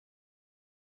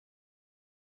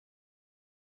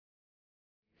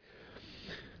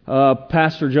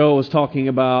Pastor Joe was talking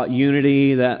about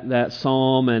unity, that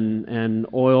psalm, and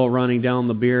oil running down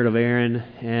the beard of Aaron,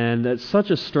 and it's such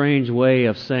a strange way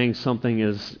of saying something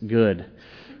is good,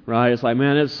 right? It's like,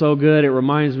 man, it's so good, it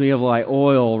reminds me of like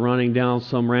oil running down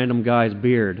some random guy's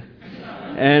beard.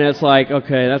 And it's like,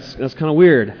 okay, that's kind of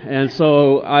weird. And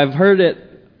so I've heard it,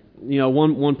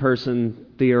 one person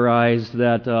theorized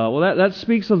that, that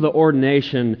speaks of the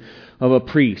ordination of a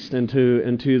priest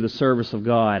into the service of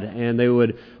God. And they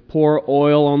would pour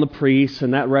oil on the priest,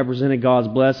 and that represented God's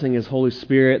blessing, His Holy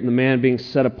Spirit, and the man being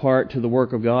set apart to the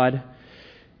work of God.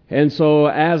 And so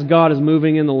as God is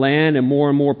moving in the land and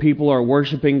more people are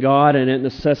worshiping God, and it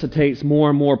necessitates more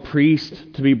and more priests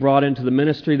to be brought into the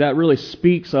ministry, that really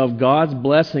speaks of God's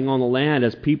blessing on the land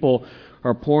as people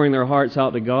are pouring their hearts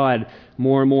out to God.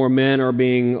 More and more men are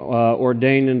being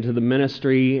ordained into the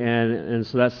ministry, and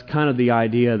so that's kind of the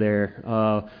idea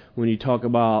there. When you talk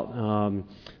about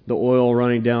the oil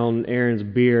running down Aaron's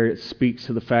beard, it speaks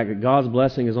to the fact that God's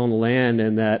blessing is on the land,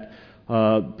 and that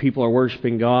people are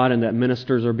worshiping God, and that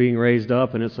ministers are being raised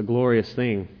up, and it's a glorious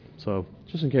thing. So,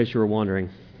 just in case you were wondering.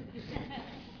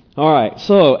 All right,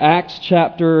 so Acts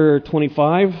chapter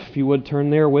 25, if you would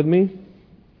turn there with me.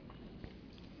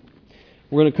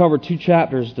 We're going to cover 2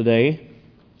 chapters today.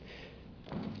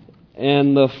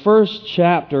 And the first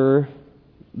chapter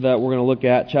that we're going to look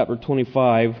at, chapter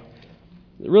 25,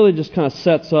 it really just kind of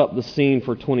sets up the scene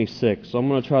for 26. So I'm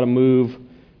going to try to move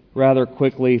rather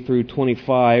quickly through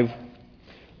 25.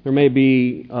 There may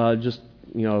be just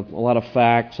a lot of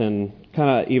facts and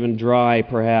kind of even dry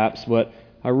perhaps, but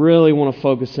I really want to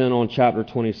focus in on chapter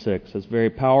 26. It's very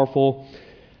powerful,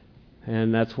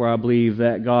 and that's where I believe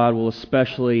that God will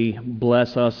especially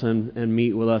bless us and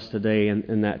meet with us today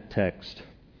in that text.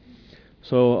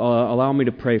 So allow me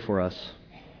to pray for us.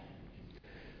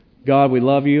 God, we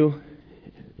love You,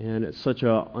 and it's such an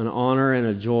honor and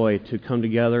a joy to come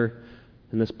together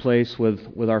in this place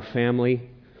with our family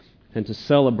and to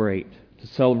celebrate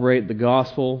the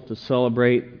gospel, to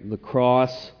celebrate the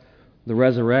cross, the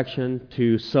resurrection,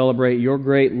 to celebrate Your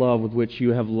great love with which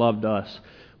You have loved us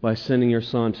by sending Your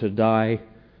Son to die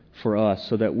for us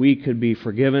so that we could be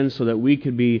forgiven, so that we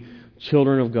could be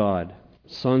children of God,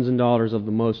 sons and daughters of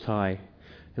the Most High.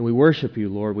 And we worship You,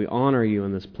 Lord. We honor You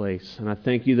in this place. And I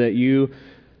thank You that You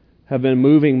have been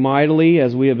moving mightily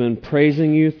as we have been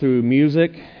praising You through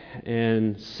music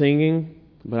and singing.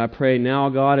 But I pray now,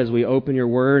 God, as we open Your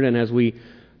Word and as we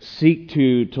seek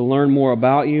to learn more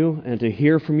about You and to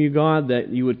hear from You, God, that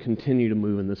You would continue to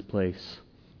move in this place.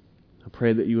 I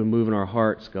pray that You would move in our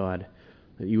hearts, God,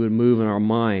 that You would move in our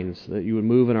minds, that You would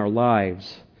move in our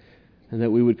lives, and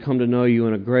that we would come to know You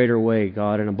in a greater way,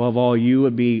 God. And above all, You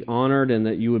would be honored and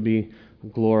that You would be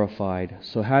glorified.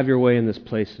 So have Your way in this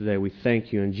place today. We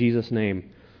thank You. In Jesus' name,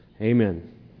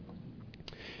 amen.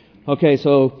 Okay,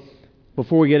 so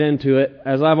before we get into it,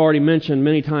 as I've already mentioned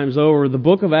many times over, the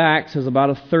book of Acts is about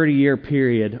a 30-year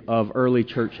period of early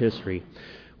church history.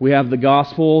 We have the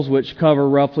Gospels, which cover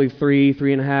roughly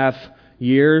 3.5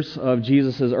 years of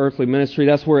Jesus' earthly ministry.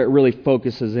 That's where it really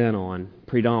focuses in on,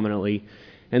 predominantly.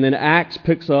 And then Acts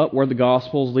picks up where the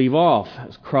Gospels leave off.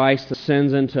 As Christ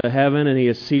ascends into heaven and He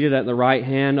is seated at the right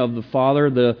hand of the Father,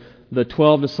 the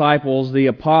 12 disciples, the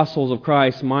apostles of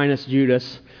Christ, minus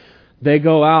Judas, they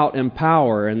go out in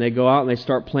power, and they go out and they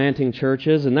start planting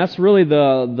churches. And that's really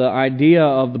the idea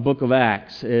of the book of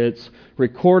Acts. It's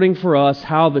recording for us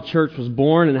how the church was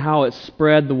born and how it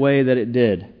spread the way that it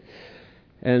did.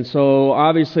 And so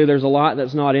obviously there's a lot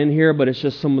that's not in here, but it's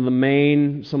just some of the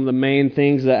main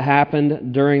things that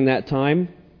happened during that time.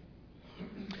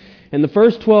 In the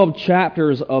first 12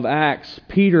 chapters of Acts,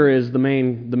 Peter is the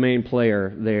main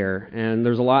player there. And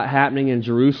there's a lot happening in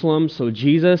Jerusalem. So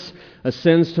Jesus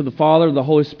ascends to the Father, the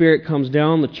Holy Spirit comes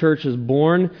down, the church is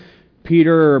born.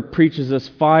 Peter preaches this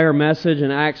fire message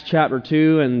in Acts chapter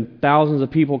 2, and thousands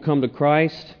of people come to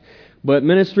Christ. But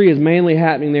ministry is mainly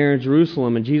happening there in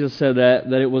Jerusalem, and Jesus said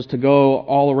that it was to go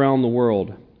all around the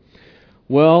world.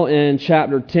 Well, in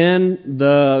chapter 10,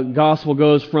 the gospel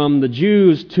goes from the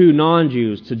Jews to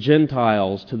non-Jews, to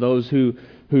Gentiles, to those who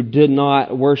did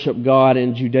not worship God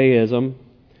in Judaism.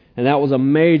 And that was a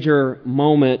major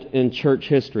moment in church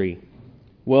history.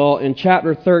 Well, in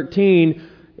chapter 13,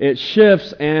 it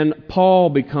shifts and Paul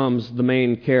becomes the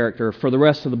main character for the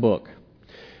rest of the book.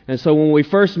 And so when we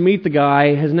first meet the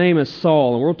guy, his name is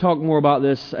Saul. And we'll talk more about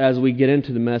this as we get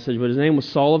into the message. But his name was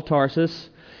Saul of Tarsus.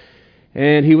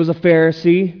 And he was a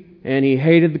Pharisee, and he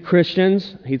hated the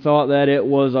Christians. He thought that it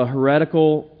was a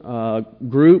heretical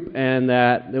group and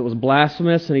that it was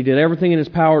blasphemous, and he did everything in his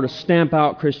power to stamp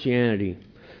out Christianity.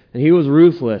 And he was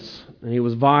ruthless, and he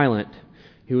was violent.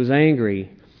 He was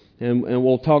angry. And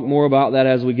we'll talk more about that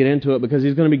as we get into it, because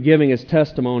he's going to be giving his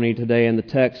testimony today in the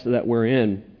text that we're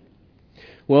in.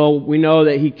 Well, we know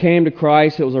that he came to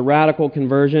Christ. It was a radical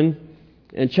conversion.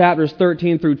 And chapters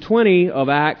 13 through 20 of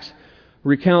Acts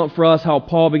recount for us how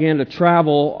Paul began to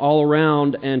travel all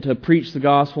around and to preach the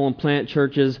gospel and plant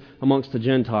churches amongst the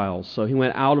Gentiles. So he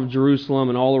went out of Jerusalem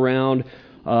and all around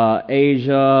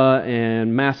Asia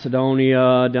and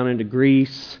Macedonia, down into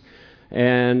Greece,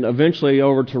 and eventually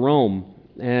over to Rome.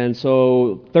 And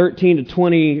so 13 to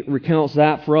 20 recounts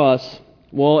that for us.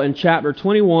 Well, in chapter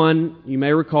 21, you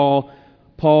may recall,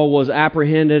 Paul was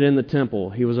apprehended in the temple.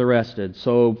 He was arrested.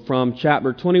 So from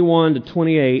chapter 21 to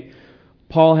 28,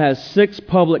 Paul has 6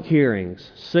 public hearings,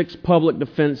 6 public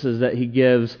defenses that he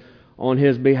gives on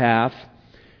his behalf.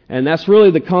 And that's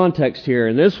really the context here.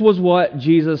 And this was what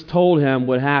Jesus told him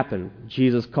would happen.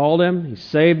 Jesus called him, He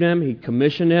saved him, He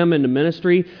commissioned him into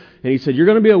ministry, and He said, you're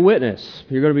going to be a witness.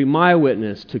 You're going to be my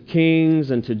witness to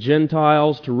kings and to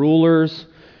Gentiles, to rulers.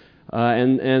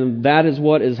 And that is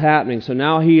what is happening. So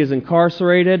now he is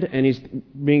incarcerated, and he's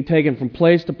being taken from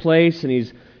place to place, and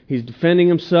he's defending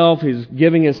himself, he's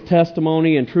giving his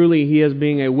testimony, and truly he is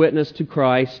being a witness to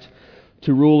Christ,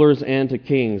 to rulers and to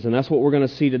kings. And that's what we're going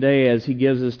to see today as he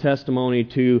gives his testimony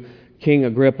to King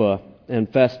Agrippa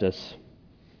and Festus.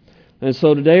 And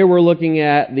so today we're looking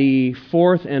at the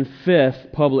 4th and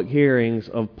 5th public hearings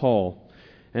of Paul.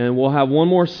 And we'll have one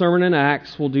more sermon in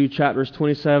Acts. We'll do chapters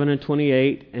 27 and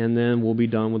 28, and then we'll be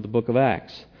done with the book of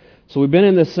Acts. So we've been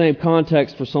in this same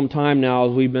context for some time now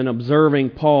as we've been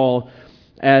observing Paul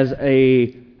as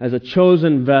a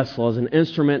chosen vessel, as an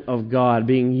instrument of God,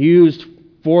 being used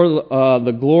for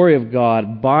the glory of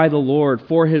God by the Lord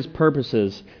for His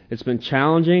purposes. It's been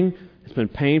challenging. It's been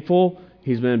painful.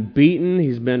 He's been beaten.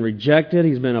 He's been rejected.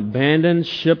 He's been abandoned,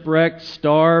 shipwrecked,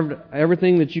 starved,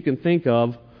 everything that you can think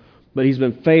of. But he's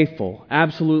been faithful,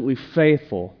 absolutely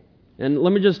faithful. And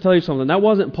let me just tell you something. That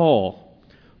wasn't Paul.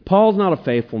 Paul's not a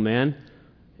faithful man.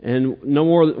 And no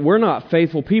more, we're not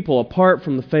faithful people apart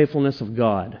from the faithfulness of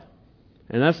God.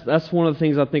 And that's one of the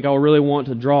things I think I really want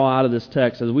to draw out of this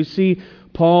text. As we see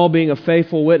Paul being a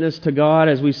faithful witness to God,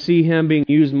 as we see him being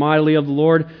used mightily of the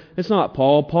Lord, it's not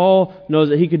Paul. Paul knows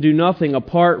that he could do nothing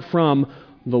apart from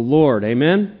the Lord.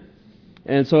 Amen?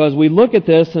 And so as we look at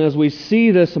this and as we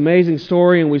see this amazing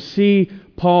story and we see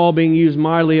Paul being used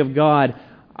mightily of God,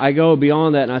 I go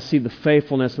beyond that and I see the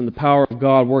faithfulness and the power of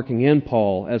God working in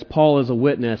Paul, as Paul is a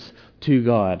witness to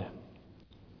God.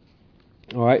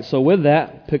 All right, so with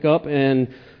that, pick up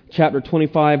in chapter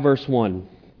 25, verse 1.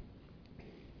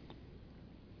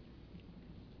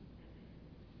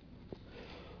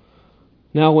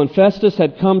 Now when Festus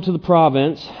had come to the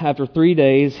province, after 3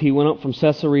 days, he went up from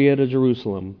Caesarea to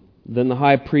Jerusalem. Then the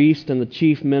high priest and the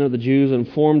chief men of the Jews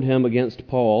informed him against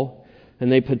Paul,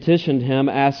 and they petitioned him,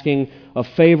 asking a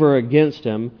favor against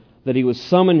him, that he would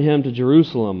summon him to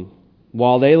Jerusalem,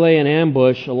 while they lay in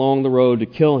ambush along the road to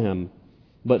kill him.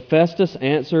 But Festus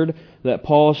answered that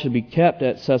Paul should be kept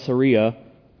at Caesarea,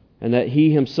 and that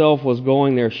he himself was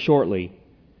going there shortly.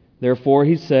 Therefore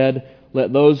he said,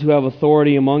 let those who have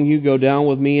authority among you go down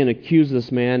with me and accuse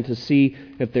this man to see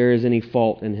if there is any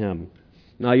fault in him.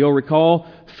 Now you'll recall,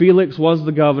 Felix was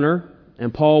the governor,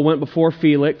 and Paul went before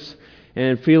Felix,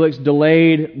 and Felix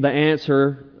delayed the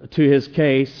answer to his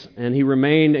case, and he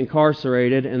remained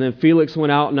incarcerated, and then Felix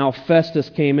went out, and now Festus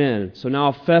came in. So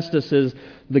now Festus is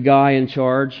the guy in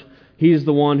charge. He's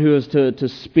the one who is to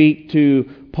speak to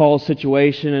Paul's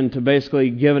situation and to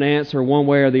basically give an answer one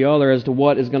way or the other as to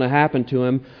what is going to happen to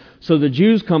him. So the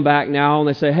Jews come back now, and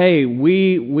they say, hey,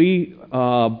 we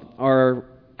are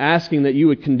asking that you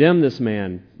would condemn this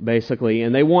man, basically,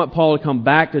 and they want Paul to come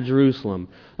back to Jerusalem.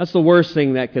 That's the worst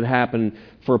thing that could happen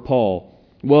for Paul.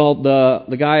 Well,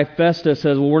 the guy Festus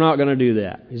says, well, we're not going to do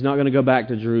that. He's not going to go back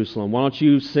to Jerusalem. Why don't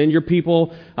you send your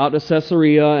people out to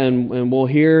Caesarea, and we'll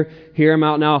hear him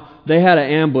out. Now, they had an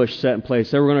ambush set in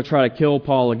place. They were going to try to kill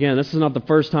Paul again. This is not the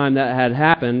first time that had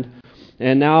happened,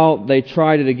 and now they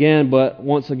tried it again, but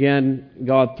once again,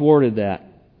 God thwarted that.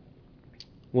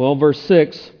 Well, verse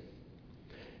 6,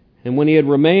 and when he had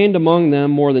remained among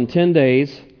them more than 10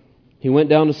 days, he went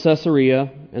down to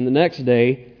Caesarea, and the next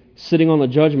day, sitting on the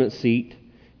judgment seat,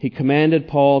 he commanded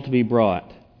Paul to be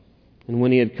brought. And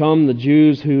when he had come, the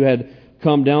Jews who had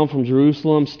come down from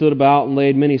Jerusalem stood about and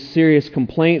laid many serious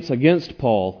complaints against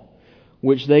Paul,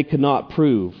 which they could not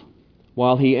prove,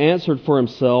 while he answered for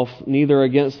himself, neither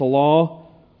against the law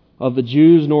of the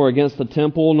Jews, nor against the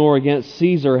temple, nor against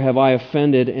Caesar have I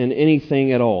offended in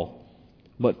anything at all.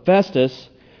 But Festus,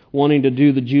 wanting to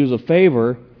do the Jews a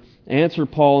favor,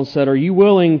 answered Paul and said, are you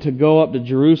willing to go up to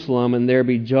Jerusalem and there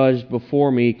be judged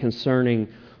before me concerning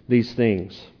these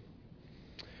things?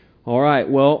 All right,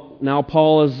 well, now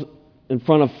Paul is in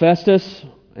front of Festus,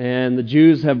 and the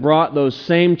Jews have brought those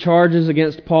same charges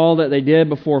against Paul that they did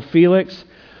before Felix,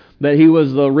 that he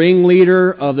was the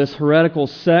ringleader of this heretical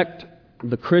sect,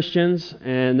 the Christians,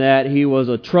 and that he was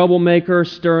a troublemaker,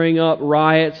 stirring up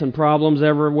riots and problems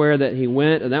everywhere that he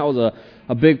went, and that was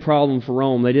a big problem for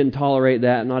Rome. They didn't tolerate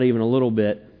that, not even a little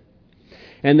bit.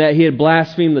 And that he had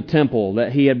blasphemed the temple,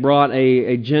 that he had brought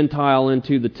a Gentile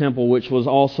into the temple, which was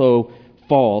also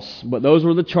false. But those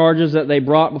were the charges that they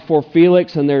brought before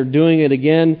Felix, and they're doing it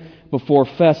again before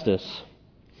Festus.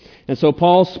 And so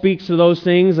Paul speaks to those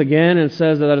things again and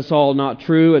says that it's all not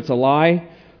true, it's a lie.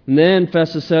 And then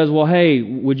Festus says, well, hey,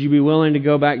 would you be willing to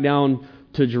go back down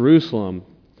to Jerusalem?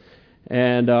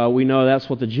 And we know that's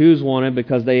what the Jews wanted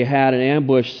because they had an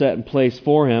ambush set in place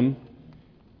for him.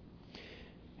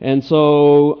 And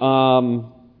so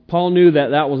Paul knew that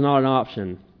that was not an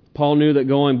option. Paul knew that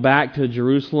going back to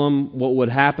Jerusalem, what would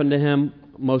happen to him,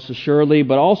 most assuredly,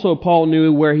 but also Paul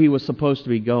knew where he was supposed to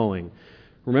be going.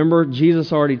 Remember,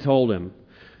 Jesus already told him.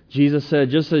 Jesus said,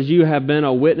 just as you have been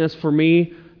a witness for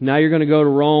me, now you're going to go to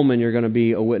Rome and you're going to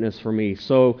be a witness for me.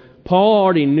 So Paul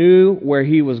already knew where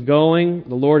he was going.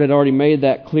 The Lord had already made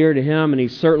that clear to him, and he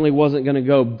certainly wasn't going to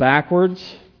go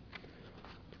backwards.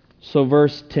 So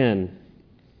verse 10.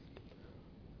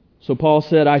 So Paul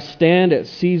said, I stand at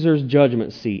Caesar's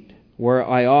judgment seat, where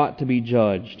I ought to be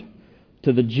judged.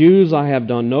 To the Jews I have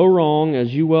done no wrong,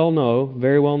 as you well know,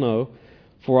 very well know,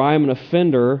 for I am an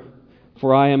offender,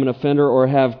 or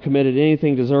have committed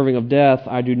anything deserving of death.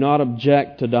 I do not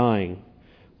object to dying.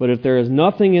 But if there is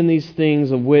nothing in these things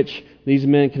of which these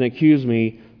men can accuse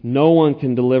me, no one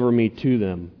can deliver me to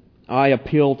them. I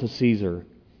appeal to Caesar.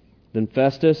 Then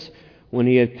Festus, when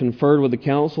he had conferred with the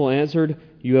council, answered,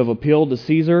 you have appealed to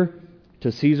Caesar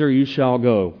you shall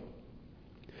go.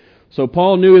 So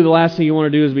Paul knew the last thing he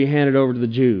wanted to do is be handed over to the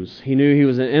Jews. He knew he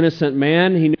was an innocent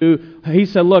man. He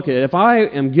said, look, if I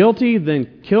am guilty,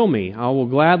 then kill me. I will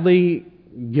gladly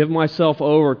give myself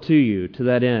over to you to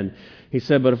that end. He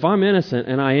said, but if I'm innocent,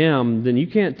 and I am, then you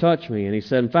can't touch me. And he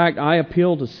said, in fact, I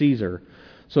appeal to Caesar.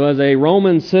 So as a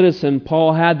Roman citizen,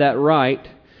 Paul had that right.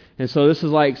 And so this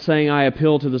is like saying I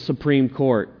appeal to the Supreme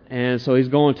Court. And so he's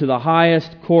going to the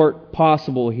highest court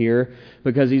possible here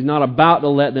because he's not about to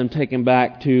let them take him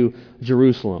back to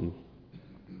Jerusalem.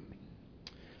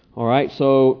 All right,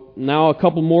 so now a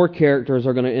couple more characters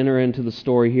are going to enter into the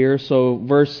story here. So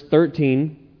verse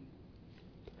 13.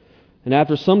 And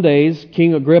after some days,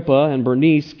 King Agrippa and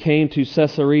Bernice came to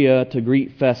Caesarea to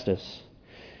greet Festus.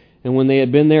 And when they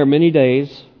had been there many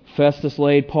days, Festus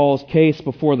laid Paul's case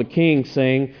before the king,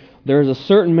 saying, there is a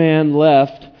certain man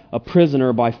left a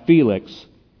prisoner by Felix,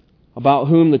 about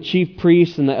whom the chief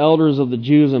priests and the elders of the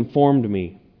Jews informed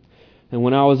me. And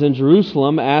when I was in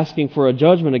Jerusalem asking for a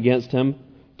judgment against him,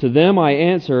 to them I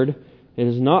answered, it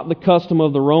is not the custom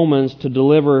of the Romans to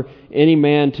deliver any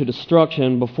man to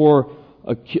destruction before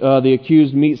the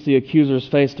accused meets the accusers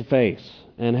face to face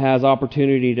and has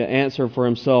opportunity to answer for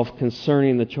himself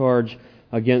concerning the charge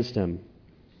against him.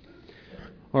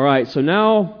 All right, so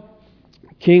now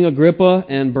King Agrippa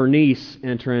and Bernice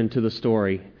enter into the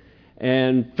story.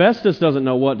 And Festus doesn't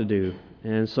know what to do.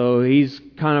 And so he's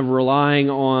kind of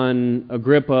relying on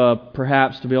Agrippa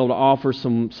perhaps to be able to offer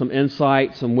some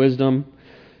insight, some wisdom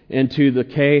into the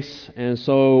case. And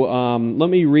so let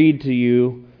me read to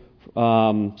you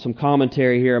some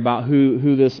commentary here about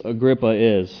who this Agrippa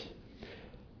is.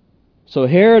 So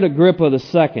Herod Agrippa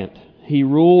II, he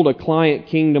ruled a client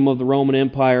kingdom of the Roman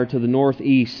Empire to the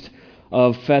northeast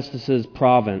of Festus's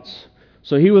province.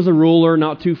 So he was a ruler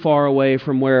not too far away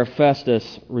from where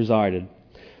Festus resided.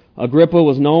 Agrippa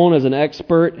was known as an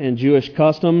expert in Jewish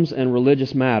customs and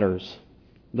religious matters.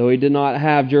 Though he did not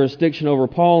have jurisdiction over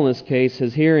Paul in this case,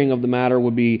 his hearing of the matter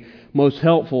would be most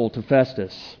helpful to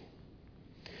Festus.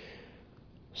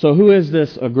 So who is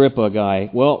this Agrippa guy?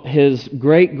 Well, his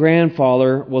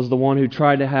great-grandfather was the one who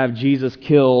tried to have Jesus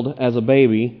killed as a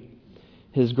baby.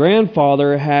 His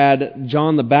grandfather had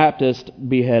John the Baptist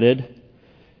beheaded.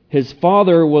 His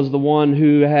father was the one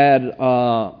who had,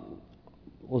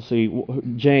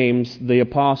 James the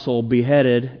Apostle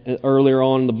beheaded earlier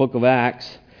on in the book of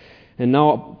Acts. And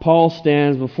now Paul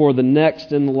stands before the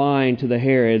next in the line to the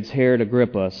Herods, Herod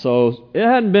Agrippa. So it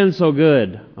hadn't been so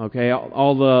good. Okay,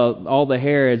 all the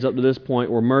Herods up to this point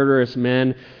were murderous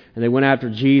men, and they went after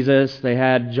Jesus. They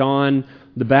had John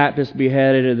the Baptist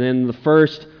beheaded, and then the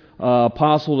first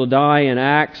apostle to die in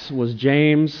Acts was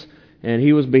James, and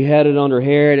he was beheaded under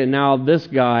Herod, and now this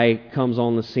guy comes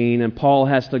on the scene, and Paul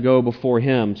has to go before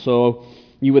him. So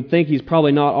you would think he's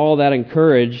probably not all that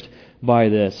encouraged by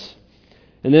this.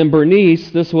 And then Bernice,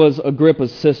 this was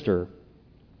Agrippa's sister.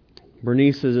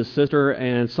 Bernice is his sister,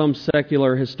 and some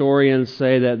secular historians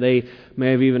say that they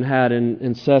may have even had an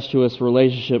incestuous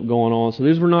relationship going on. So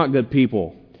these were not good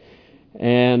people.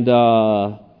 And,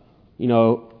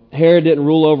 Herod didn't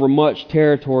rule over much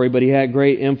territory, but he had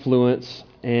great influence,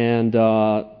 and,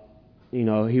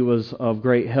 he was of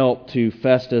great help to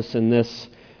Festus in this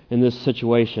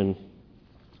situation.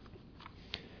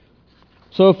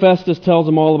 So Festus tells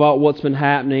him all about what's been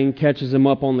happening, catches him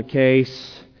up on the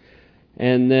case.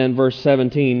 And then verse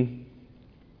 17,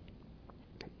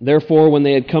 therefore, when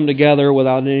they had come together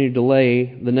without any delay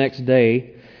the next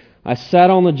day, I sat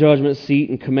on the judgment seat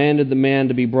and commanded the man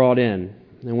to be brought in.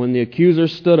 And when the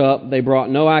accusers stood up, they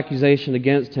brought no accusation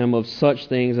against him of such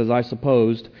things as I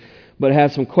supposed, but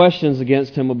had some questions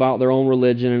against him about their own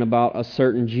religion and about a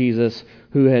certain Jesus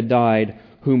who had died,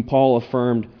 whom Paul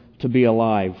affirmed to be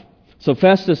alive. So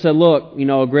Festus said, look,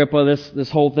 Agrippa,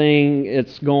 this whole thing,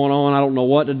 it's going on. I don't know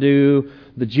what to do.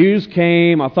 The Jews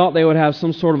came. I thought they would have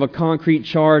some sort of a concrete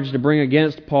charge to bring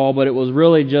against Paul, but it was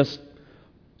really just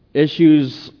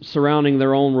issues surrounding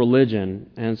their own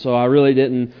religion. And so I really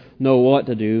didn't know what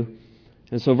to do.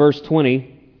 And so verse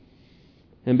 20,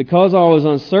 and because I was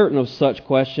uncertain of such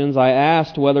questions, I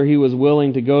asked whether he was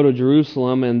willing to go to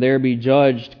Jerusalem and there be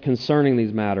judged concerning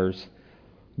these matters.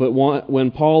 But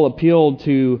when Paul appealed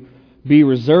to be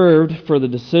reserved for the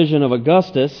decision of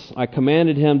Augustus, I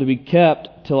commanded him to be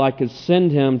kept till I could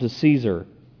send him to Caesar.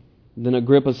 Then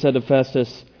Agrippa said to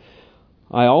Festus,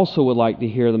 I also would like to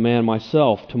hear the man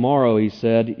myself. Tomorrow, he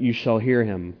said, you shall hear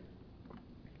him.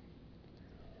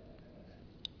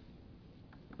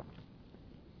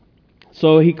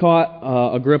 So he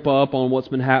caught Agrippa up on what's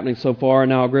been happening so far.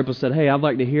 And now Agrippa said, hey, I'd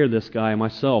like to hear this guy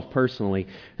myself personally.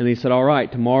 And he said, all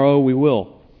right, tomorrow we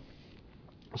will.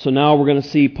 So now we're going to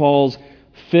see Paul's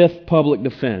fifth public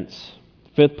defense.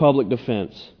 Fifth public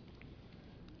defense.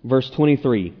 Verse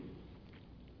 23.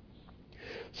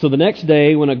 So the next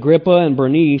day, when Agrippa and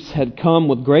Bernice had come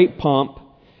with great pomp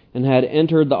and had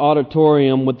entered the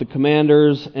auditorium with the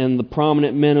commanders and the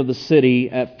prominent men of the city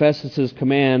at Festus's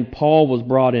command, Paul was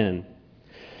brought in.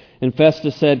 And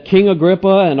Festus said, King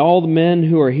Agrippa and all the men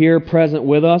who are here present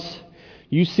with us,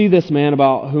 you see this man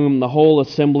about whom the whole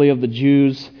assembly of the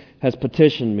Jews has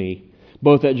petitioned me,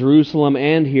 both at Jerusalem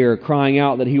and here, crying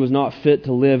out that he was not fit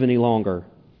to live any longer.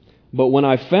 But when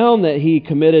I found that he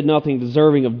committed nothing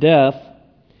deserving of death,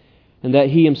 and that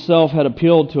he himself had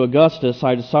appealed to Augustus,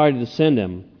 I decided to send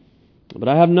him. But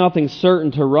I have nothing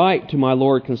certain to write to my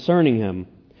Lord concerning him.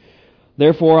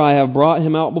 Therefore I have brought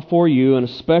him out before you, and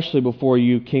especially before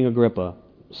you, King Agrippa,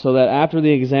 so that after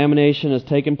the examination has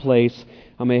taken place,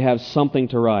 I may have something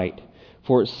to write.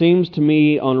 For it seems to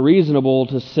me unreasonable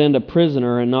to send a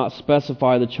prisoner and not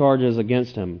specify the charges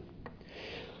against him.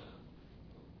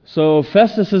 So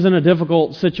Festus is in a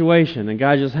difficult situation, and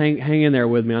guys, just hang in there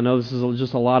with me. I know this is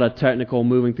just a lot of technical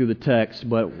moving through the text,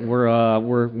 but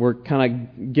we're kind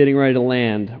of getting ready to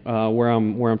land where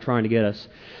I'm trying to get us.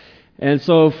 And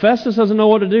so Festus doesn't know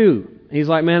what to do. He's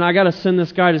like, man, I got to send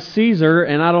this guy to Caesar,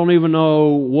 and I don't even know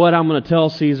what I'm going to tell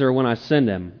Caesar when I send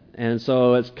him. And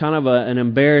so it's kind of an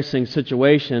embarrassing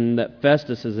situation that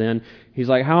Festus is in. He's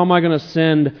like, how am I going to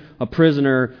send a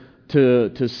prisoner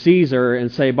to Caesar and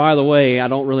say, by the way, I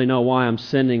don't really know why I'm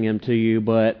sending him to you,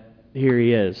 but here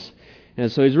he is.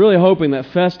 And so he's really hoping that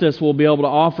Festus will be able to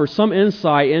offer some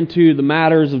insight into the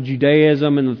matters of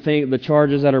Judaism and the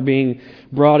charges that are being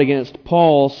brought against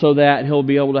Paul, so that he'll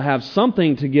be able to have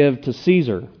something to give to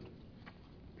Caesar.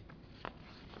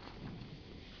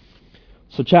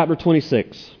 So chapter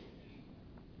 26.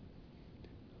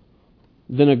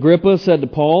 Then Agrippa said to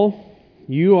Paul,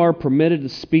 you are permitted to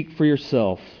speak for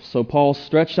yourself. So Paul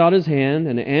stretched out his hand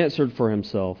and answered for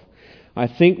himself. I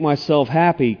think myself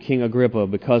happy, King Agrippa,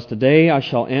 because today I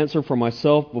shall answer for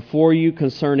myself before you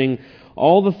concerning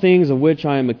all the things of which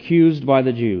I am accused by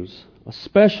the Jews,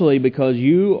 especially because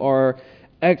you are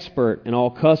expert in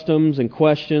all customs and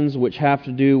questions which have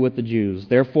to do with the Jews.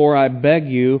 Therefore I beg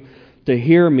you to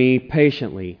hear me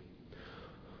patiently.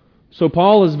 So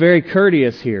Paul is very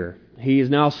courteous here. He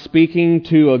is now speaking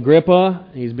to Agrippa.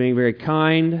 He's being very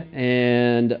kind,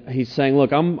 and he's saying,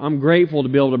 look, I'm grateful to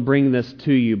be able to bring this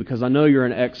to you because I know you're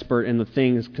an expert in the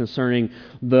things concerning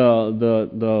the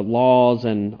laws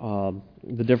and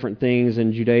the different things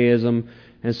in Judaism,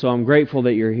 and so I'm grateful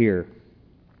that you're here.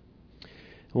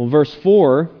 Well, verse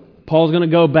 4, Paul's going to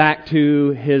go back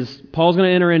to Paul's going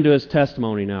to enter into his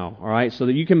testimony now, all right, so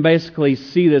that you can basically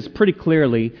see this pretty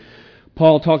clearly.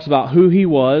 Paul talks about who he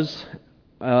was,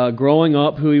 growing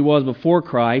up, who he was before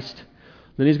Christ.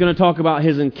 Then he's going to talk about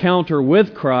his encounter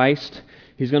with Christ.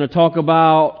 He's going to talk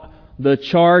about the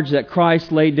charge that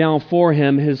Christ laid down for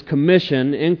him, his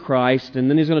commission in Christ, and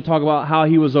then he's going to talk about how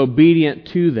he was obedient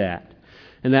to that.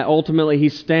 And that ultimately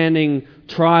he's standing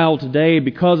trial today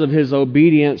because of his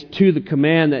obedience to the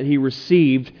command that he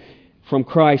received from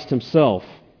Christ himself.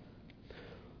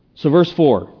 So verse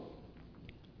 4,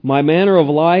 "My manner of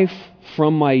life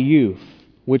from my youth,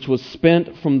 which was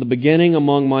spent from the beginning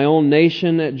among my own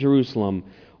nation at Jerusalem,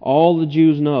 all the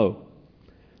Jews know.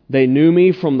 They knew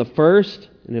me from the first,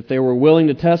 and if they were willing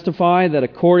to testify that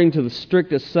according to the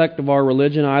strictest sect of our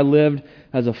religion I lived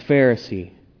as a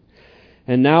Pharisee.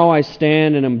 And now I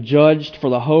stand and am judged for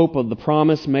the hope of the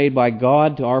promise made by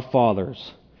God to our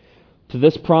fathers. To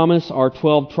this promise our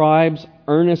 12 tribes,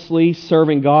 earnestly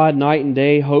serving God night and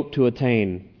day, hope to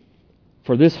attain.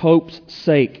 For this hope's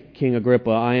sake, King Agrippa,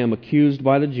 I am accused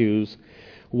by the Jews.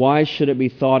 Why should it be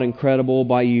thought incredible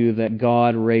by you that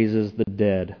God raises the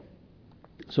dead?"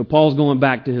 So Paul's going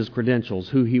back to his credentials,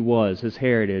 who he was, his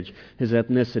heritage, his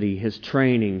ethnicity, his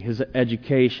training, his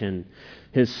education,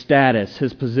 his status,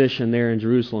 his position there in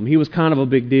Jerusalem. He was kind of a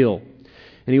big deal.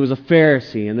 And he was a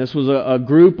Pharisee. And this was a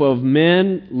group of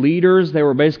men, leaders. They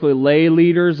were basically lay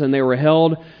leaders, and they were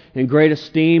held in great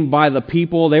esteem by the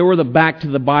people. They were the back to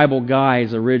the Bible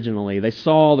guys originally. They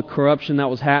saw the corruption that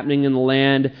was happening in the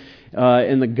land,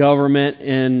 in the government,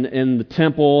 in the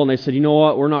temple, and they said, you know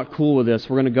what, we're not cool with this.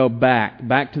 We're going to go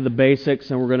back to the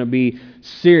basics, and we're going to be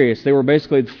serious. They were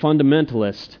basically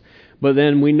fundamentalists. But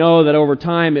then we know that over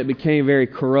time it became very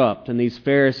corrupt, and these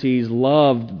Pharisees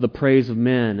loved the praise of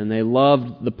men, and they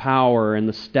loved the power and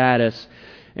the status,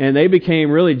 and they became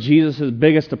really Jesus'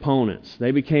 biggest opponents. They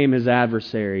became his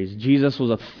adversaries. Jesus was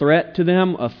a threat to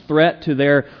them, a threat to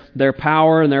their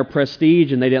power and their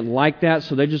prestige, and they didn't like that,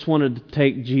 so they just wanted to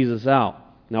take Jesus out.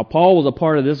 Now, Paul was a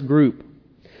part of this group.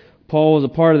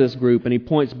 And he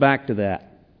points back to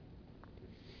that.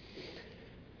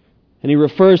 And he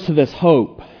refers to this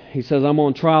hope. He says, I'm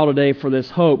on trial today for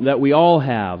this hope that we all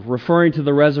have, referring to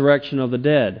the resurrection of the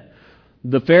dead.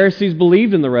 The Pharisees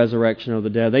believed in the resurrection of the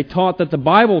dead. They taught that the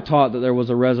Bible taught that there was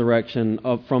a resurrection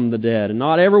from the dead. And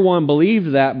not everyone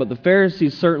believed that, but the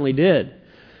Pharisees certainly did.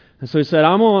 And so he said,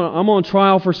 I'm on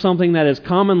trial for something that is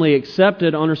commonly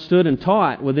accepted, understood, and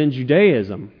taught within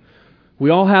Judaism. We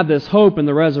all have this hope in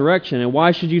the resurrection. And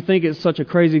why should you think it's such a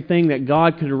crazy thing that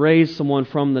God could raise someone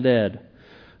from the dead?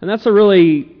 And that's a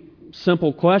really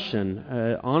simple question,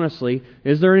 honestly.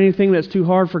 Is there anything that's too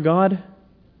hard for God?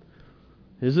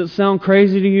 Does it sound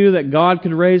crazy to you that God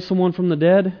could raise someone from the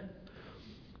dead?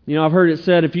 You know, I've heard it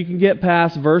said, if you can get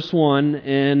past verse 1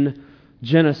 in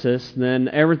Genesis, then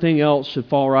everything else should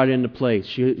fall right into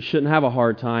place. You shouldn't have a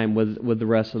hard time with the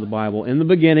rest of the Bible. In the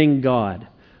beginning, God.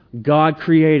 God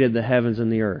created the heavens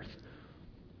and the earth.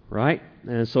 Right?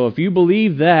 And so if you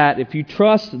believe that, if you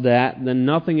trust that, then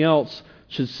nothing else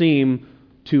should seem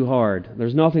too hard.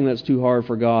 There's nothing that's too hard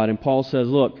for God. And Paul says,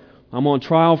 look, I'm on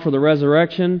trial for the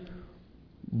resurrection,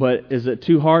 but is it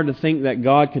too hard to think that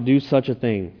God could do such a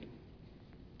thing?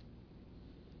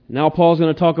 Now Paul's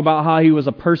going to talk about how he was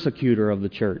a persecutor of the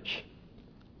church.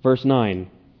 Verse 9.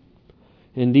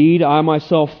 Indeed, I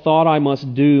myself thought I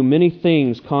must do many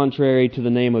things contrary to the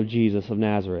name of Jesus of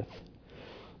Nazareth.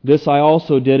 This I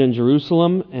also did in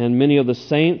Jerusalem, and many of the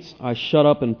saints I shut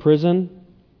up in prison,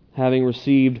 having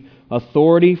received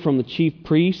authority from the chief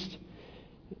priest,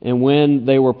 and when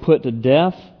they were put to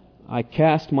death, I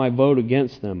cast my vote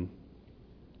against them.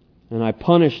 And I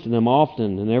punished them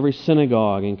often in every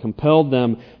synagogue, and compelled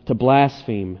them to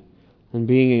blaspheme. And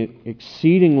being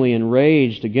exceedingly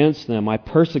enraged against them, I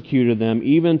persecuted them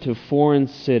even to foreign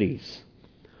cities.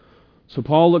 So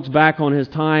Paul looks back on his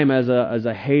time as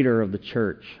a hater of the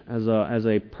church, as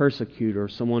a persecutor,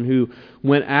 someone who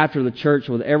went after the church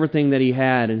with everything that he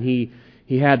had, and he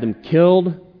had them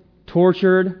killed,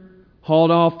 tortured,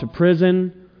 hauled off to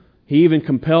prison. He even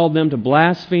compelled them to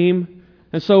blaspheme.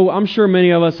 And so I'm sure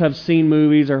many of us have seen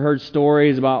movies or heard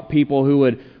stories about people who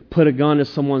would put a gun to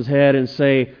someone's head and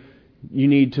say, you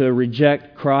need to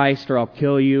reject Christ or I'll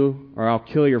kill you, or I'll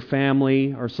kill your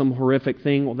family, or some horrific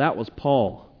thing. Well, that was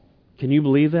Paul. Can you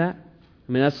believe that?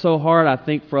 I mean, that's so hard, I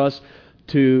think, for us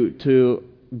to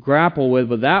grapple with,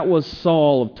 but that was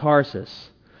Saul of Tarsus.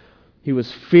 He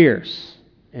was fierce,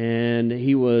 and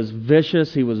he was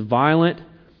vicious, he was violent.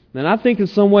 And I think in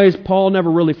some ways Paul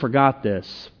never really forgot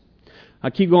this. I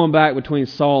keep going back between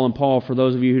Saul and Paul for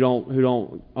those of you who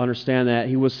don't understand that.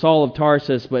 He was Saul of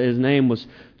Tarsus, but his name was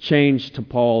changed to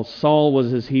Paul. Saul was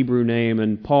his Hebrew name,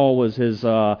 and Paul was his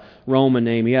Roman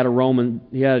name. He had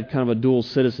kind of a dual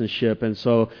citizenship, and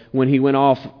so when he went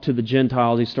off to the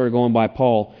Gentiles, he started going by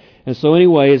Paul. And so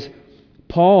anyways,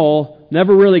 Paul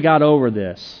never really got over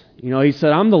this. He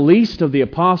said, I'm the least of the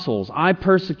apostles. I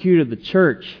persecuted the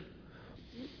church.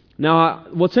 Now,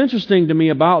 what's interesting to me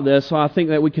about this, so I think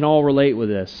that we can all relate with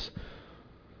this.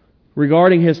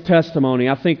 Regarding his testimony,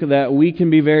 I think that we can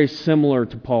be very similar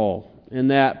to Paul, in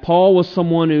that Paul was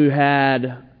someone who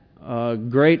had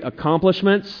great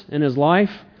accomplishments in his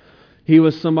life. He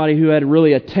was somebody who had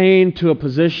really attained to a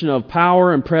position of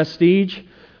power and prestige,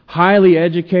 highly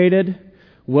educated,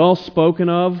 well spoken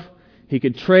of. He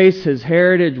could trace his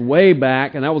heritage way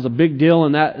back, and that was a big deal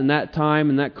in that time,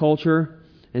 in that culture.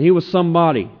 And he was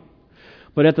somebody.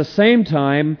 But at the same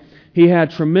time, he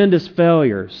had tremendous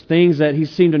failures, things that he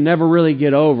seemed to never really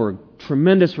get over,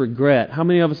 tremendous regret. How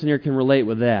many of us in here can relate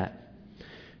with that?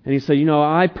 And he said,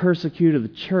 I persecuted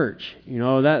the church.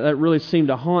 That really seemed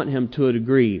to haunt him to a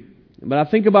degree. But I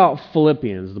think about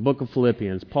Philippians, the book of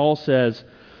Philippians. Paul says,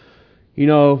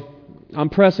 I'm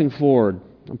pressing forward.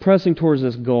 I'm pressing towards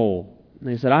this goal. And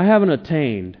he said, I haven't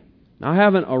attained. I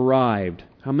haven't arrived.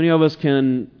 How many of us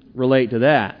can relate to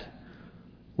that?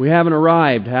 We haven't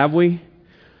arrived, have we?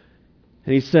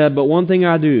 And he said, but one thing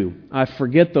I do, I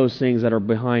forget those things that are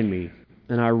behind me,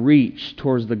 and I reach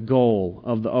towards the goal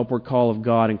of the upward call of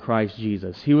God in Christ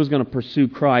Jesus. He was going to pursue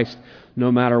Christ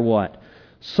no matter what.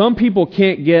 Some people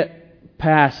can't get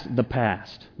past the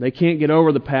past. They can't get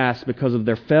over the past because of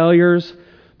their failures,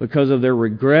 because of their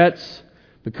regrets,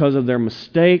 because of their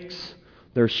mistakes,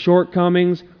 their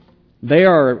shortcomings. They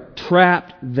are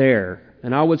trapped there.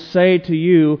 And I would say to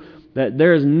you that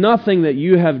there is nothing that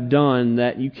you have done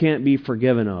that you can't be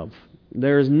forgiven of.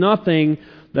 There is nothing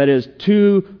that is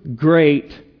too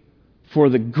great for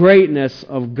the greatness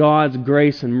of God's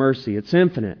grace and mercy. It's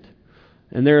infinite.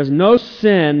 And there is no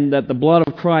sin that the blood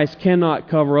of Christ cannot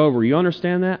cover over. You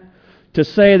understand that? To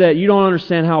say that you don't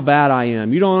understand how bad I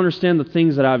am, you don't understand the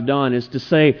things that I've done, is to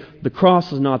say the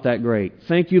cross is not that great.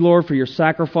 Thank you, Lord, for your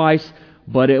sacrifice,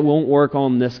 but it won't work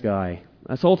on this guy.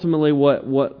 That's ultimately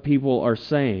what people are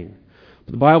saying.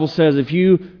 The Bible says if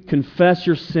you confess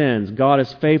your sins, God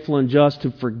is faithful and just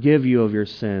to forgive you of your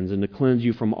sins and to cleanse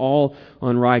you from all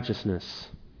unrighteousness.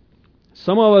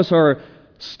 Some of us are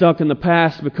stuck in the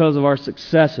past because of our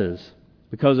successes,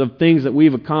 because of things that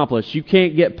we've accomplished. You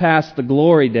can't get past the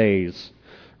glory days,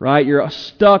 right? You're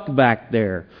stuck back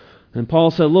there. And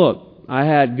Paul said, look, I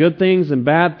had good things and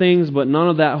bad things, but none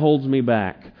of that holds me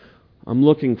back. I'm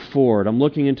looking forward. I'm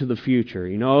looking into the future.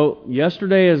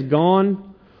 Yesterday is gone.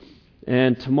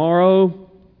 And tomorrow,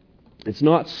 it's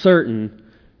not certain,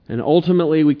 and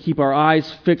ultimately we keep our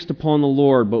eyes fixed upon the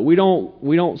Lord, but we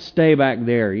don't stay back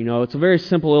there. It's a very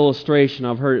simple illustration.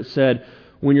 I've heard it said,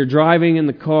 when you're driving in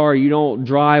the car, you don't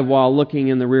drive while looking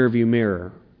in the rearview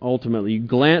mirror. Ultimately, you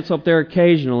glance up there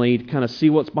occasionally to kind of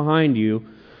see what's behind you.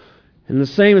 And the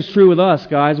same is true with us,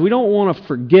 guys. We don't want to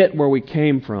forget where we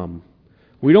came from.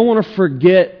 We don't want to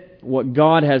forget what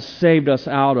God has saved us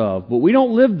out of, but we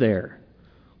don't live there.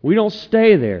 We don't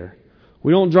stay there.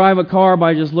 We don't drive a car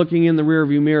by just looking in the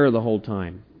rearview mirror the whole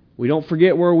time. We don't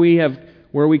forget where we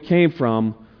came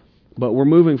from, but we're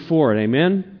moving forward.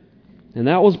 Amen? And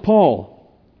that was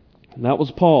Paul.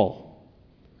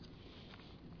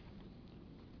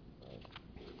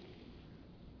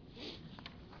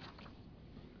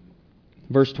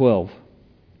 Verse 12.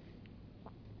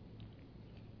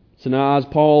 So now as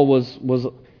Paul was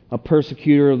a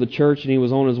persecutor of the church, and he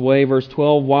was on his way. Verse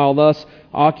 12, while thus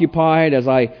occupied, as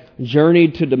I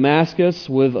journeyed to Damascus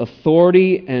with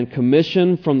authority and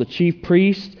commission from the chief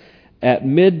priest, at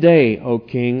midday, O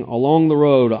king, along the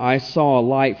road I saw a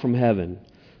light from heaven,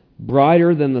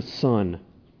 brighter than the sun,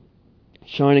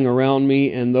 shining around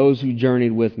me and those who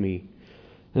journeyed with me.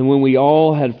 And when we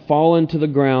all had fallen to the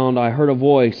ground, I heard a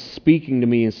voice speaking to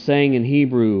me and saying in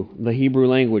Hebrew, the Hebrew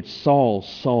language, Saul,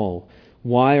 Saul,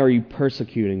 why are you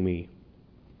persecuting me?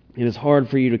 It is hard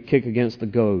for you to kick against the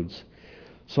goads.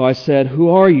 So I said, who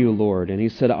are you, Lord? And he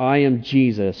said, I am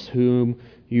Jesus, whom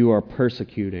you are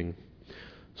persecuting.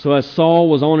 So as Saul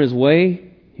was on his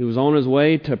way,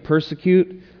 to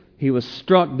persecute, he was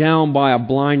struck down by a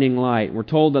blinding light. We're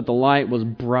told that the light was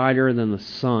brighter than the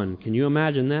sun. Can you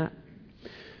imagine that?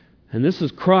 And this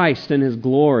is Christ in His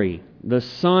glory. The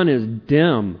sun is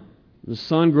dim. The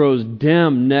sun grows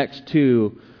dim next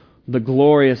to the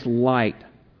glorious light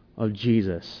of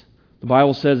Jesus. The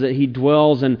Bible says that He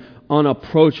dwells in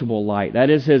unapproachable light. That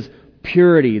is His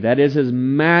purity. That is His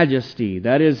majesty.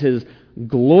 That is His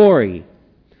glory.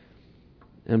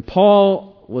 And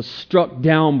Paul was struck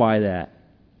down by that.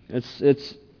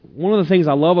 It's one of the things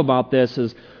I love about this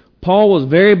is Paul was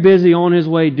very busy on his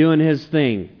way doing his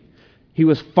thing. He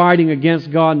was fighting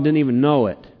against God and didn't even know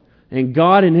it. And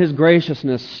God in His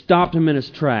graciousness stopped him in his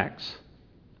tracks.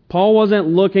 Paul wasn't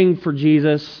looking for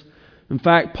Jesus In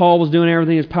fact, Paul was doing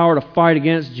everything in his power to fight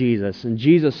against Jesus, and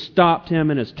Jesus stopped him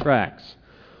in his tracks.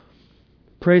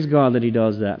 Praise God that He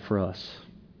does that for us.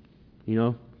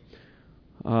 You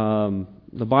know,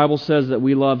 the Bible says that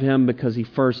we love Him because He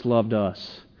first loved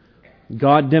us.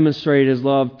 God demonstrated His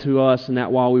love to us in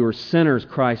that while we were sinners,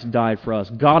 Christ died for us.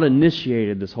 God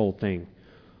initiated this whole thing.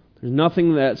 There's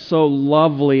nothing that's so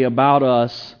lovely about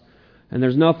us, and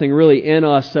there's nothing really in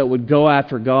us that would go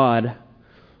after God,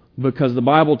 because the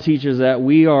Bible teaches that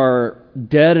we are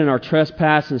dead in our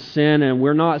trespass and sin, and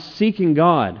we're not seeking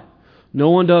God.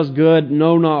 No one does good,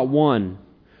 no, not one.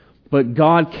 But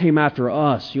God came after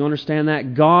us. You understand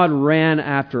that? God ran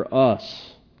after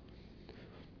us.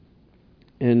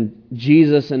 And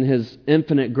Jesus, in His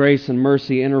infinite grace and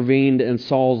mercy, intervened in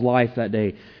Saul's life that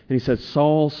day. And He said,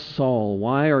 Saul, Saul,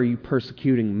 why are you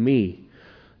persecuting me?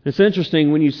 It's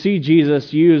interesting, when you see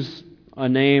Jesus use a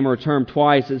name or a term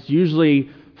twice, it's usually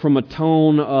from a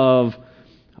tone of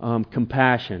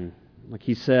compassion. Like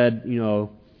He said, you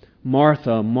know,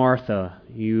 Martha, Martha,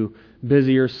 you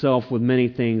busy yourself with many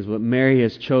things, but Mary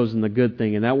has chosen the good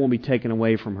thing, and that won't be taken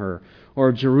away from her.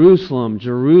 Or Jerusalem,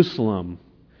 Jerusalem.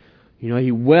 You know,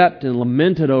 He wept and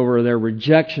lamented over their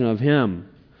rejection of Him.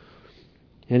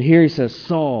 And here He says,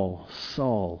 Saul,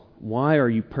 Saul, why are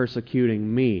you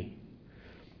persecuting me?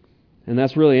 And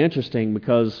that's really interesting,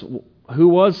 because who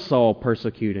was Saul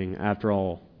persecuting after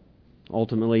all?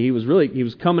 Ultimately, he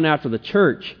was coming after the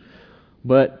church.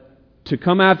 But to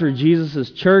come after Jesus'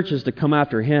 church is to come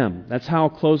after Him. That's how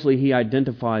closely He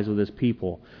identifies with His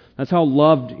people. That's how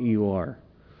loved you are.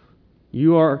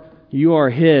 You are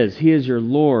His. He is your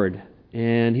Lord.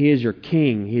 And He is your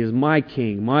King. He is my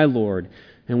King, my Lord.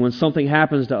 And when something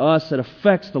happens to us, it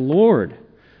affects the Lord.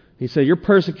 He said, you're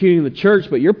persecuting the church,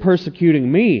 but you're persecuting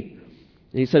me.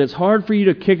 And He said, it's hard for you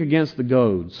to kick against the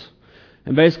goads.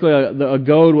 And basically, a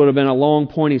goad would have been a long,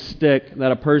 pointy stick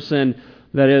that a person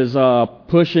that is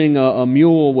pushing a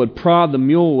mule would prod the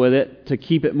mule with it to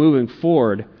keep it moving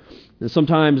forward. And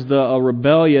sometimes a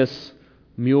rebellious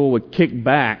mule would kick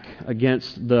back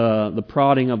against the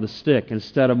prodding of the stick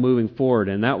instead of moving forward.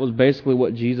 And that was basically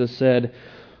what Jesus said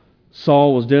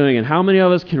Saul was doing. And how many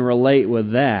of us can relate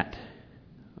with that?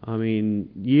 I mean,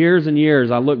 years and years,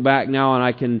 I look back now and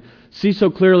I can see so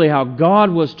clearly how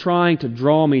God was trying to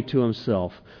draw me to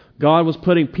Himself. God was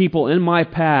putting people in my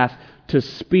path to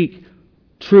speak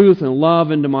truth and love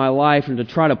into my life and to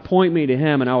try to point me to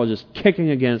Him, and I was just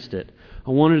kicking against it. I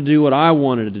wanted to do what I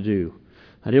wanted to do.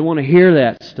 I didn't want to hear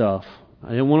that stuff. I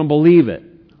didn't want to believe it.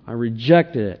 I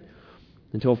rejected it.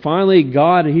 Until finally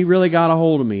God, He really got a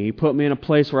hold of me. He put me in a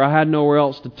place where I had nowhere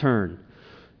else to turn.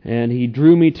 And He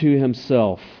drew me to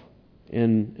Himself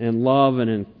in love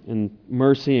and in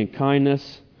mercy and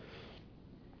kindness.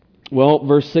 Well,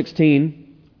 verse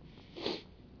 16,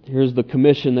 here's the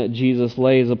commission that Jesus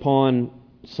lays upon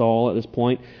Saul at this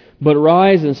point. But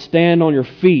rise and stand on your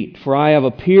feet, for I have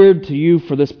appeared to you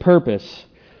for this purpose,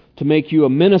 to make you a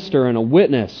minister and a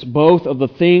witness, both of the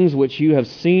things which you have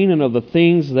seen and of the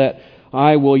things that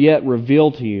I will yet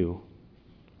reveal to you.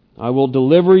 I will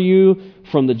deliver you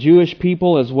from the Jewish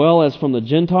people as well as from the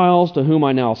Gentiles, to whom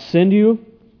I now send you,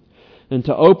 and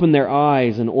to open their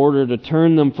eyes in order to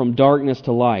turn them from darkness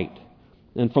to light,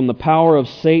 and from the power of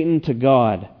Satan to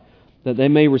God, that they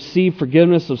may receive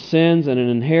forgiveness of sins and an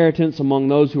inheritance among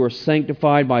those who are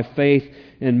sanctified by faith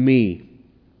in me.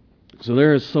 So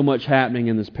there is so much happening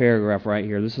in this paragraph right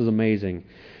here. This is amazing.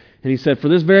 And He said, for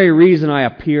this very reason I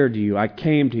appeared to you, I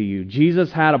came to you.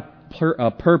 Jesus had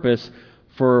a purpose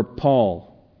for Paul.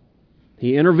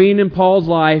 He intervened in Paul's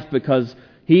life because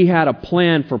He had a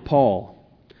plan for Paul.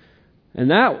 And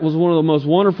that was one of the most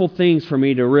wonderful things for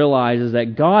me to realize, is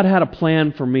that God had a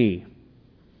plan for me.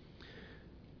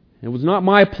 It was not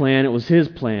my plan, it was His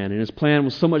plan. And His plan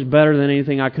was so much better than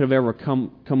anything I could have ever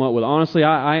come up with. Honestly,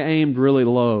 I aimed really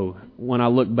low when I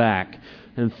look back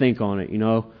and think on it, you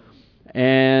know.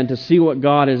 And to see what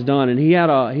God has done. And He had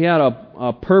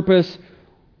a purpose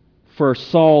for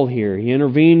Saul here. He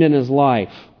intervened in his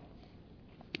life.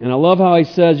 And I love how He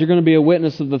says, you're going to be a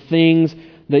witness of the things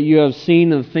that you have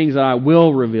seen and the things that I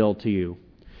will reveal to you.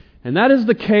 And that is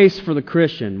the case for the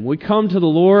Christian. We come to the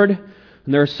Lord,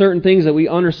 and there are certain things that we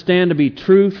understand to be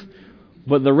truth,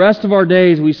 but the rest of our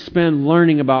days we spend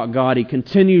learning about God. He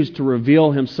continues to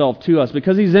reveal Himself to us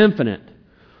because He's infinite.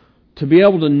 To be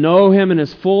able to know Him in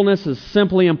His fullness is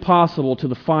simply impossible to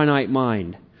the finite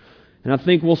mind. And I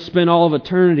think we'll spend all of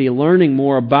eternity learning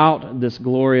more about this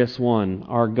glorious one,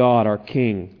 our God, our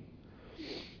King.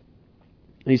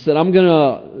 And He said, I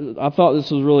thought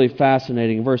this was really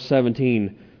fascinating. Verse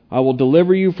 17, I will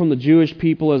deliver you from the Jewish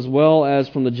people as well as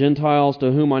from the Gentiles,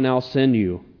 to whom I now send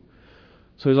you.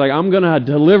 So he's like, I'm going to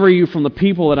deliver you from the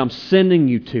people that I'm sending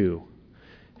you to.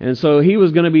 And so he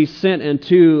was going to be sent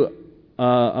into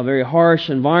a very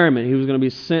harsh environment. He was going to be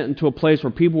sent into a place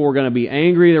where people were going to be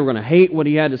angry. They were going to hate what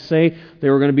he had to say. They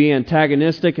were going to be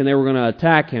antagonistic, and they were going to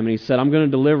attack him. And he said, I'm going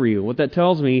to deliver you. What that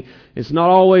tells me, it's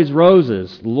not always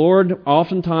roses. The Lord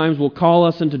oftentimes will call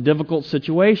us into difficult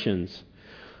situations,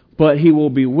 but He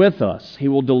will be with us. He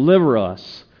will deliver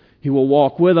us. He will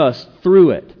walk with us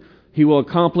through it. He will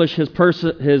accomplish His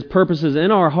purposes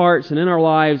in our hearts and in our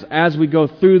lives as we go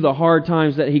through the hard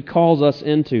times that He calls us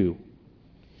into.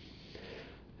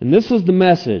 And this is the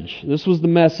message. This was the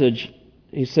message.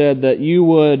 He said that you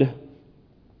would,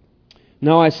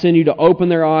 now I send you to open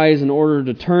their eyes in order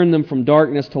to turn them from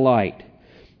darkness to light,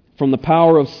 from the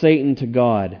power of Satan to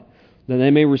God, that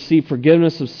they may receive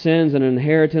forgiveness of sins and an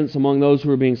inheritance among those who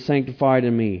are being sanctified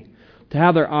in me. To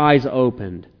have their eyes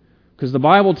opened. Because the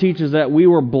Bible teaches that we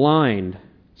were blind,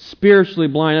 spiritually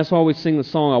blind. That's why we sing the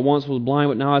song, I once was blind,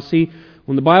 but now I see.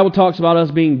 When the Bible talks about us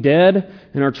being dead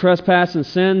in our trespass and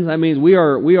sins, that means we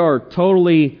are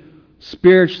totally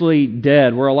spiritually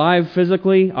dead. We're alive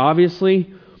physically,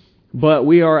 obviously, but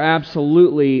we are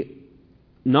absolutely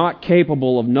not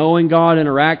capable of knowing God,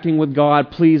 interacting with God,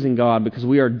 pleasing God, because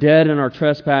we are dead in our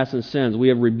trespass and sins. We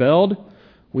have rebelled.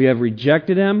 We have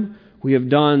rejected Him. We have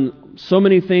done so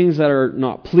many things that are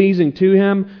not pleasing to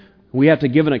Him. We have to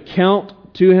give an account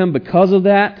to Him because of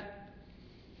that.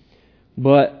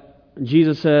 But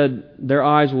Jesus said, their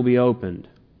eyes will be opened.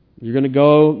 You're going to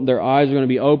go, their eyes are going to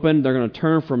be opened. They're going to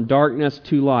turn from darkness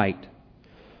to light,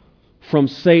 from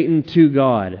Satan to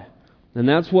God. And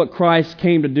that's what Christ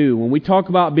came to do. When we talk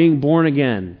about being born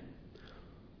again,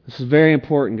 this is very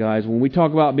important, guys. When we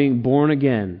talk about being born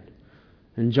again,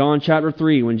 in John chapter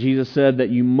 3, when Jesus said that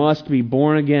you must be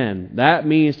born again, that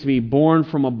means to be born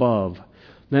from above.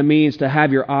 That means to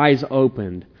have your eyes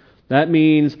opened. That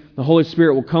means the Holy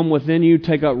Spirit will come within you,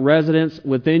 take up residence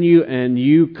within you, and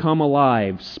you come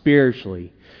alive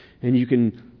spiritually. And you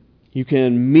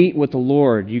can meet with the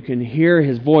Lord. You can hear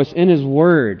His voice in His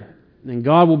Word. And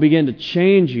God will begin to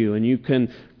change you, and you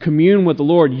can commune with the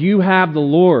Lord. You have the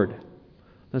Lord.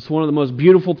 That's one of the most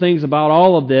beautiful things about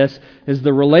all of this, is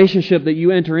the relationship that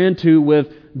you enter into with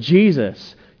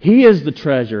Jesus. He is the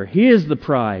treasure. He is the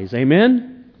prize.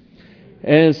 Amen?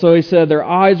 And so He said their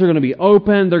eyes are going to be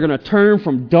open. They're going to turn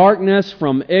from darkness,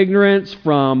 from ignorance,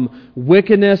 from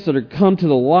wickedness. They're going to come to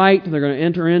the light. They're going to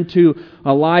enter into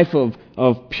a life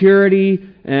of purity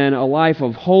and a life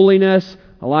of holiness,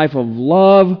 a life of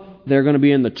love. They're going to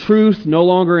be in the truth, no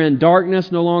longer in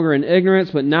darkness, no longer in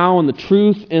ignorance, but now in the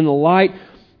truth, in the light.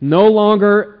 No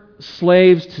longer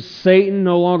slaves to Satan,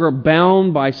 no longer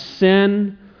bound by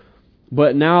sin,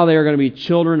 but now they are going to be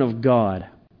children of God.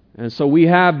 And so we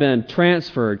have been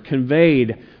transferred,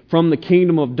 conveyed from the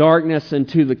kingdom of darkness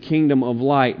into the kingdom of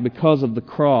light because of the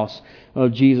cross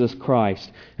of Jesus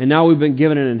Christ. And now we've been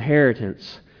given an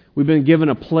inheritance. We've been given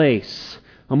a place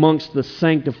amongst the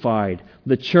sanctified,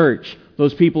 the church,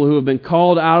 those people who have been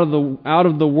called out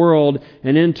of the world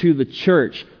and into the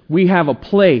church. We have a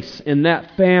place in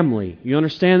that family. You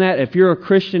understand that? If you're a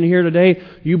Christian here today,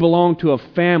 you belong to a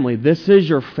family. This is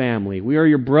your family. We are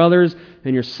your brothers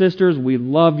and your sisters. We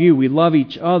love you. We love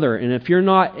each other. And if you're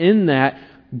not in that,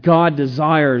 God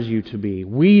desires you to be.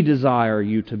 We desire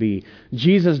you to be.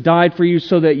 Jesus died for you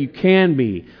so that you can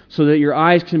be, so that your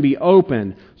eyes can be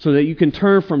opened, so that you can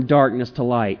turn from darkness to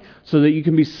light, so that you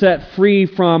can be set free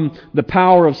from the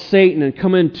power of Satan and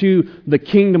come into the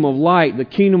kingdom of light, the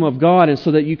kingdom of God, and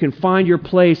so that you can find your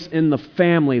place in the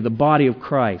family, the body of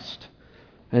Christ.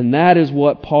 And that is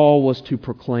what Paul was to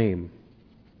proclaim.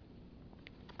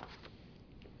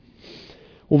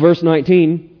 Well, verse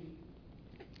 19...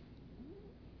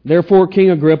 Therefore,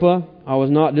 King Agrippa, I was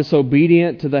not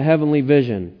disobedient to the heavenly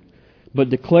vision,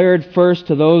 but declared first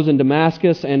to those in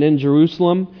Damascus and in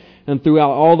Jerusalem and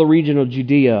throughout all the region of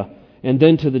Judea, and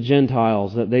then to the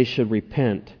Gentiles, that they should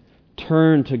repent,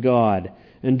 turn to God,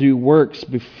 and do works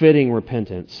befitting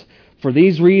repentance. For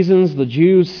these reasons the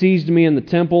Jews seized me in the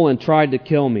temple and tried to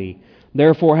kill me.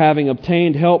 Therefore, having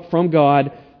obtained help from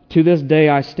God, to this day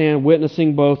I stand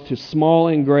witnessing both to small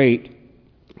and great,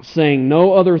 saying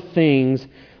no other things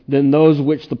than those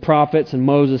which the prophets and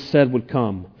Moses said would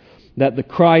come, that the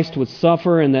Christ would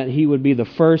suffer and that He would be the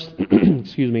first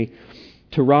to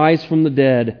rise from the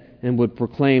dead and would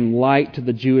proclaim light to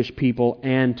the Jewish people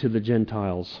and to the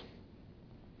Gentiles.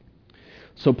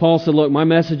 So Paul said, look, my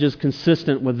message is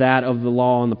consistent with that of the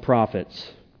law and the prophets.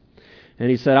 And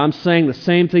he said, I'm saying the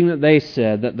same thing that they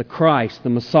said, that the Christ, the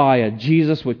Messiah,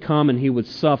 Jesus would come and He would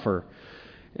suffer.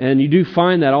 And you do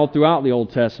find that all throughout the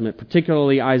Old Testament,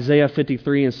 particularly Isaiah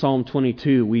 53 and Psalm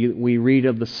 22. We read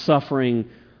of the suffering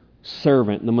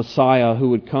servant, the Messiah who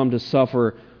would come to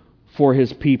suffer for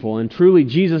His people. And truly,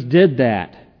 Jesus did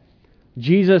that.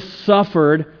 Jesus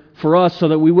suffered for us so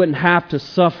that we wouldn't have to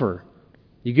suffer.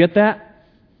 You get that?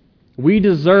 We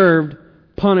deserved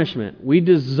punishment. We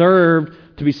deserved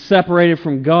to be separated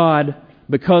from God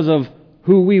because of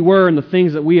who we were and the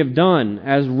things that we have done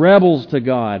as rebels to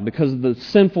God, because of the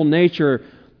sinful nature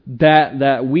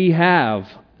that we have,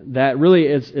 that really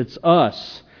it's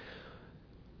us.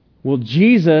 Well,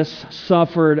 Jesus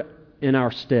suffered in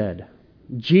our stead.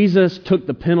 Jesus took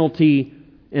the penalty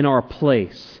in our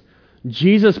place.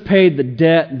 Jesus paid the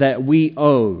debt that we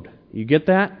owed. You get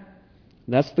that?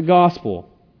 That's the gospel.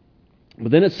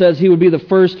 But then it says He would be the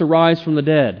first to rise from the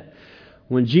dead.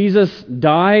 When Jesus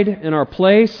died in our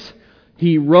place,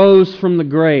 He rose from the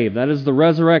grave. That is the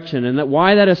resurrection. And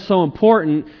why that is so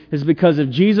important is because if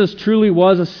Jesus truly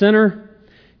was a sinner,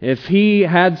 if He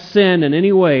had sinned in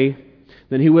any way,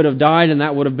 then He would have died and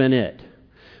that would have been it.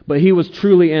 But He was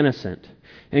truly innocent.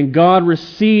 And God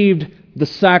received the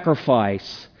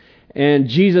sacrifice. And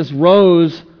Jesus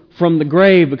rose from the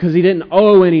grave because He didn't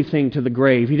owe anything to the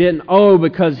grave. He didn't owe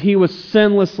because He was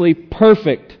sinlessly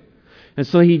perfect. And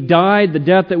so He died the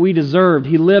death that we deserved.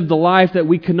 He lived the life that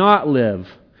we could not live.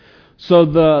 So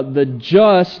the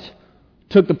just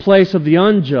took the place of the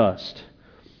unjust.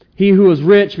 He who was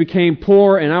rich became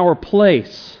poor in our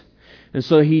place. And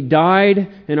so He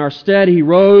died in our stead. He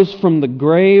rose from the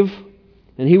grave.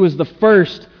 And He was the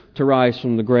first to rise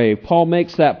from the grave. Paul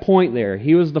makes that point there.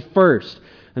 He was the first.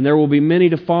 And there will be many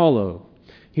to follow.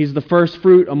 He's the first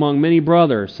fruit among many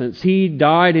brothers. Since He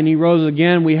died and He rose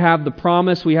again, we have the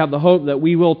promise, we have the hope that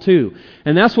we will too.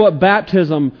 And that's what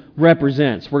baptism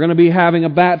represents. We're going to be having a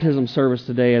baptism service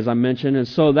today, as I mentioned. And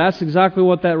so that's exactly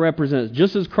what that represents.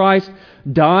 Just as Christ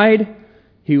died,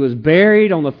 He was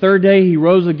buried. On the third day, He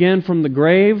rose again from the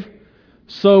grave.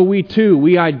 So we too,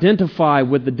 we identify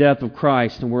with the death of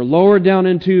Christ, and we're lowered down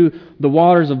into the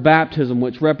waters of baptism,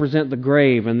 which represent the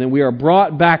grave, and then we are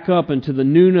brought back up into the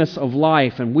newness of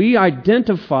life, and we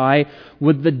identify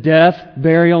with the death,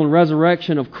 burial, and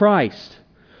resurrection of Christ.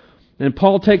 And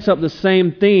Paul takes up the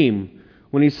same theme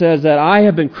when he says that I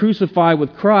have been crucified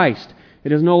with Christ.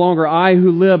 It is no longer I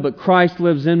who live, but Christ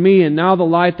lives in me, and now the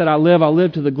life that I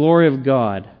live to the glory of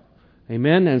God.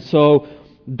 Amen? And so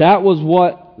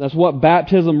that's what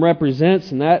baptism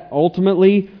represents, and that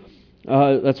ultimately,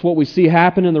 that's what we see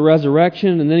happen in the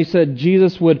resurrection. And then he said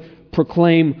Jesus would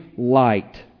proclaim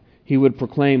light. He would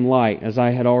proclaim light, as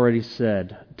I had already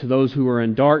said, to those who are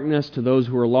in darkness, to those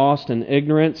who are lost in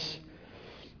ignorance.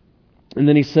 And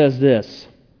then he says this,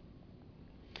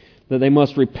 that they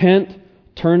must repent,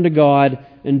 turn to God,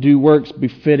 and do works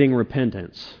befitting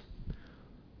repentance.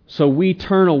 So we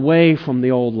turn away from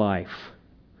the old life.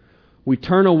 We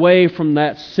turn away from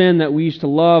that sin that we used to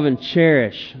love and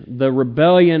cherish, the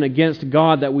rebellion against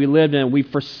God that we lived in. We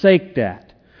forsake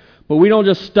that. But we don't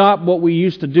just stop what we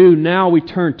used to do. Now we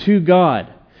turn to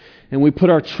God, and we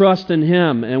put our trust in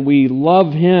Him, and we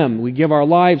love Him. We give our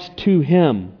lives to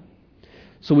Him.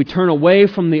 So we turn away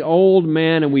from the old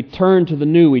man, and we turn to the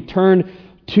new. We turn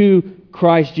to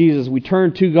Christ Jesus. We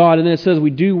turn to God, and then it says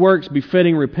we do works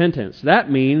befitting repentance. That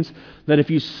means that if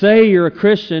you say you're a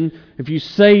Christian, if you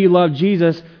say you love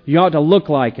Jesus, you ought to look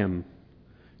like Him.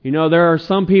 You know, there are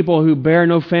some people who bear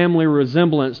no family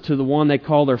resemblance to the one they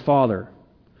call their father.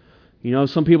 You know,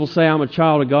 some people say, I'm a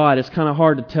child of God. It's kind of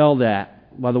hard to tell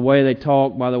that by the way they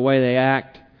talk, by the way they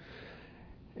act.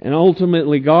 And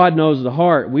ultimately, God knows the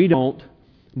heart. We don't.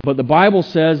 But the Bible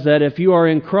says that if you are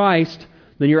in Christ,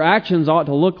 then your actions ought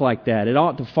to look like that. It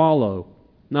ought to follow.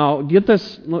 Now,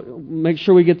 make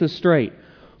sure we get this straight.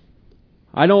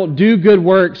 I don't do good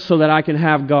works so that I can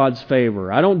have God's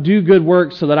favor. I don't do good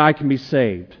works so that I can be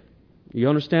saved. You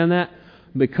understand that?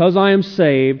 Because I am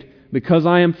saved, because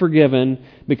I am forgiven,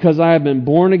 because I have been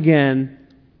born again,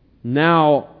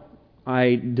 now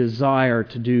I desire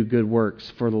to do good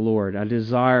works for the Lord. I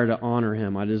desire to honor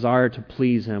Him. I desire to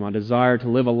please Him. I desire to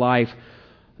live a life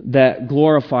that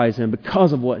glorifies Him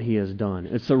because of what He has done.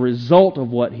 It's a result of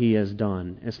what He has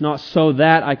done. It's not so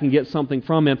that I can get something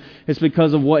from Him. It's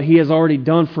because of what He has already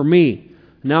done for me.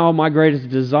 Now my greatest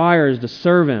desire is to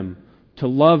serve Him, to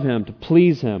love Him, to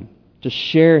please Him, to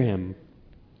share Him.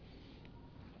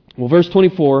 Well, verse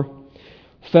 24,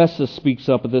 Festus speaks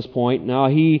up at this point. Now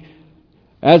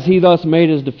as he thus made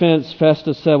his defense,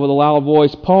 Festus said with a loud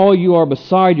voice, Paul, you are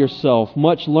beside yourself.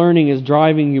 Much learning is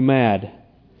driving you mad.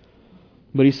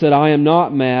 But he said, I am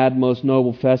not mad, most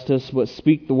noble Festus, but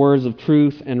speak the words of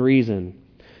truth and reason.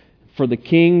 For the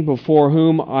king before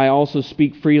whom I also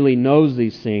speak freely knows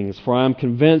these things, for I am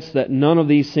convinced that none of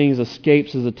these things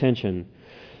escapes his attention.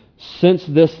 Since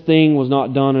this thing was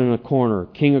not done in a corner,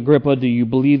 King Agrippa, do you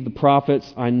believe the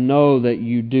prophets? I know that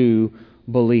you do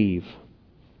believe.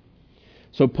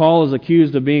 So Paul is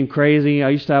accused of being crazy. I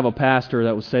used to have a pastor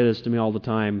that would say this to me all the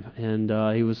time, and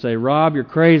he would say, "Rob, you're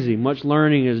crazy. Much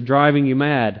learning is driving you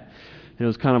mad." And it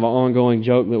was kind of an ongoing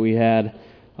joke that we had.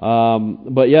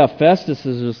 But yeah, Festus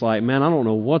is just like, man, I don't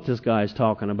know what this guy's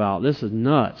talking about. This is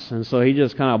nuts. And so he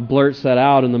just kind of blurts that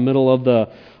out in the middle of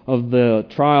the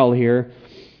trial here.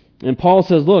 And Paul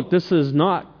says, look,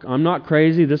 I'm not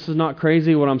crazy. This is not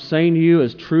crazy. What I'm saying to you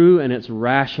is true and it's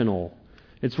rational.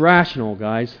 It's rational,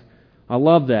 guys. I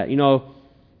love that. You know,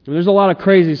 there's a lot of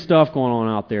crazy stuff going on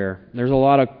out there. There's a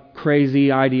lot of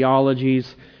crazy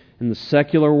ideologies in the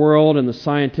secular world and the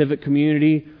scientific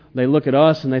community. They look at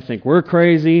us and they think we're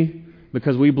crazy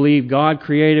because we believe God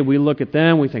created. We look at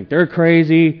them, we think they're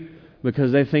crazy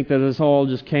because they think that this all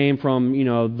just came from, you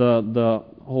know, the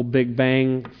whole Big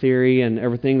Bang theory and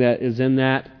everything that is in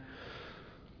that.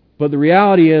 But the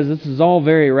reality is this is all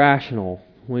very rational.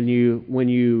 When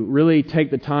you really take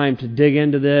the time to dig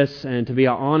into this and to be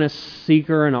an honest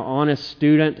seeker and an honest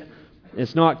student,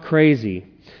 it's not crazy.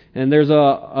 And there's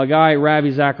a guy,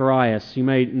 Ravi Zacharias, you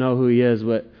may know who he is,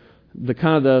 but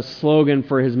the slogan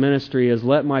for his ministry is,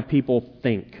 let my people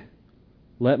think.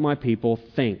 Let my people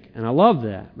think. And I love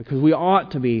that because we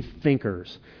ought to be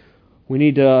thinkers. We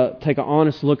need to take an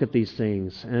honest look at these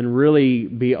things and really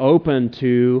be open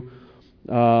to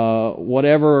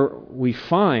whatever we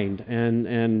find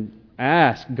and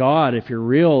ask God, if you're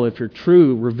real, if you're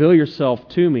true, reveal yourself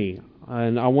to me.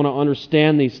 And I want to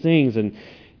understand these things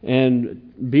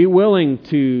and be willing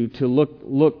to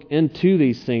look into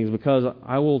these things, because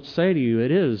I will say to you,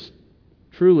 it is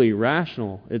truly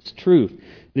rational. It's truth.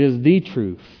 It is the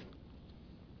truth.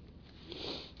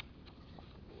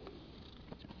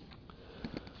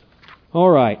 All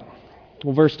right.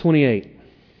 Well, verse 28.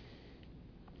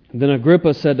 Then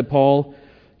Agrippa said to Paul,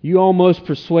 "You almost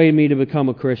persuade me to become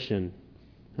a Christian."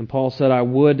 And Paul said, "I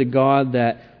would to God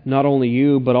that not only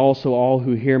you, but also all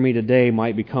who hear me today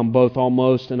might become both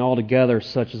almost and altogether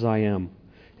such as I am,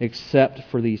 except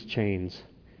for these chains."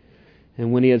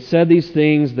 And when he had said these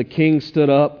things, the king stood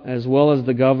up, as well as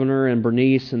the governor and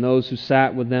Bernice and those who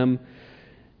sat with them.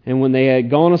 And when they had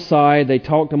gone aside, they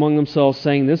talked among themselves,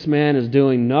 saying, "This man is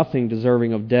doing nothing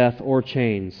deserving of death or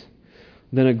chains."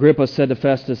 Then Agrippa said to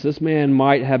Festus, "This man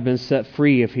might have been set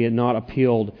free if he had not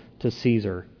appealed to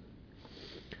Caesar."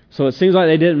 So it seems like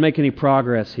they didn't make any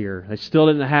progress here. They still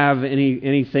didn't have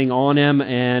anything on him,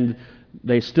 and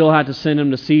they still had to send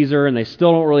him to Caesar, and they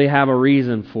still don't really have a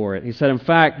reason for it. He said, in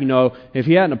fact, if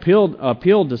he hadn't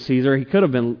appealed to Caesar, he could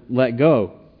have been let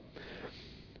go.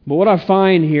 But what I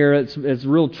find here, it's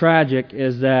real tragic,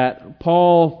 is that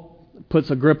Paul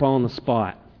puts Agrippa on the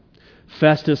spot.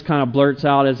 Festus kind of blurts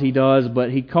out as he does,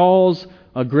 but he calls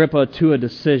Agrippa to a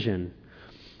decision.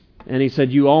 And he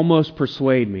said, "You almost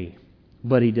persuade me."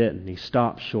 But he didn't. He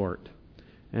stopped short.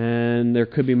 And there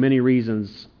could be many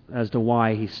reasons as to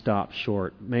why he stopped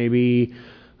short. Maybe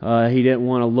he didn't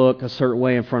want to look a certain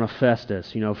way in front of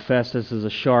Festus. Festus is a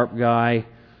sharp guy.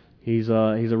 He's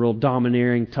a real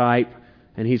domineering type.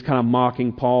 And he's kind of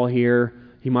mocking Paul here.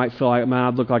 He might feel like, man,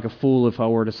 I'd look like a fool if I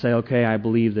were to say, okay, I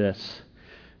believe this.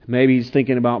 Maybe he's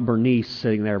thinking about Bernice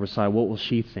sitting there beside. What will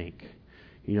she think?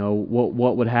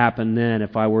 What would happen then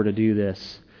if I were to do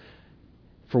this?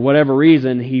 For whatever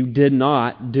reason, he did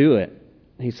not do it.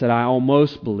 He said, "I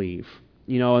almost believe."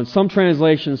 And some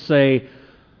translations say,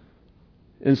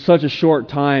 "In such a short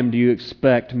time do you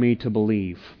expect me to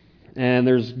believe?" And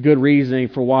there's good reasoning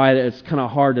for why it's kind of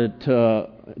hard to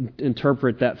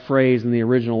interpret that phrase in the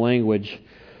original language.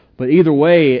 But either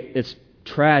way, it's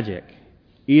tragic.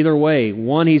 Either way,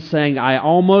 one, he's saying, "I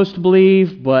almost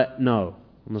believe, but no,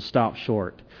 I'm going to stop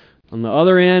short." On the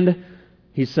other end,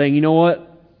 he's saying, "You know what?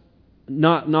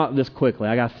 Not this quickly.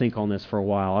 I got to think on this for a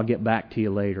while. I'll get back to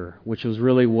you later," which was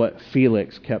really what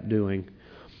Felix kept doing.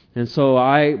 And so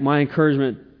my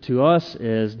encouragement to us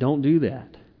is, don't do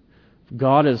that.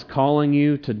 God is calling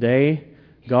you today.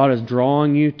 God is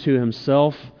drawing you to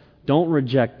Himself. Don't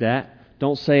reject that.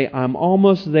 Don't say, "I'm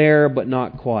almost there, but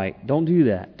not quite." Don't do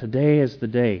that. Today is the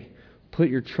day. Put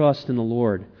your trust in the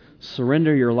Lord.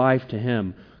 Surrender your life to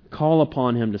Him. Call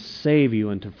upon Him to save you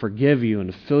and to forgive you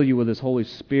and to fill you with His Holy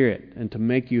Spirit and to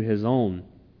make you His own.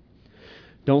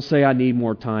 Don't say, "I need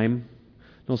more time."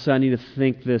 Don't say, "I need to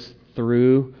think this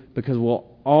through," because we'll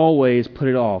always put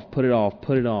it off.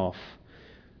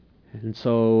 And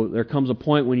so there comes a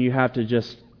point when you have to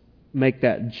just make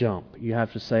that jump. You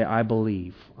have to say, "I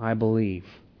believe. I believe."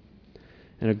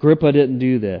 And Agrippa didn't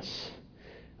do this.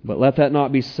 But let that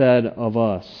not be said of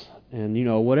us. And,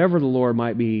 whatever the Lord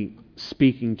might be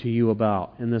speaking to you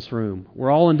about in this room,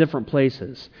 we're all in different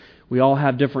places. We all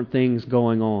have different things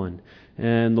going on.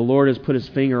 And the Lord has put His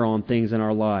finger on things in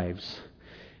our lives.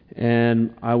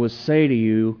 And I would say to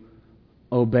you,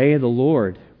 obey the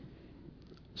Lord.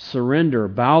 Surrender.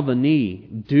 Bow the knee.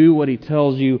 Do what He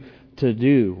tells you to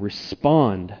do.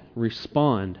 Respond.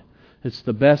 Respond. It's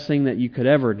the best thing that you could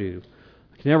ever do.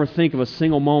 I can never think of a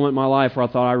single moment in my life where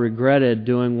I thought I regretted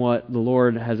doing what the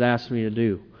Lord has asked me to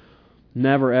do.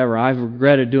 Never, ever. I've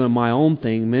regretted doing my own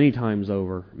thing many times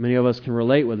over. Many of us can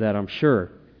relate with that, I'm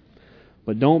sure.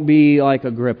 But don't be like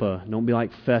Agrippa. Don't be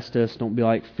like Festus. Don't be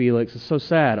like Felix. It's so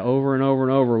sad. Over and over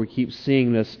and over we keep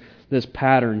seeing this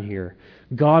pattern here.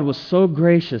 God was so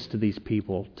gracious to these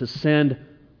people to send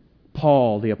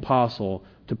Paul, the apostle,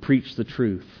 to preach the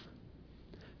truth.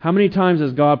 How many times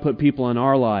has God put people in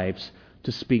our lives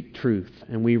to speak truth,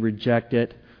 and we reject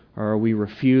it, or we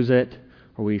refuse it,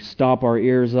 or we stop our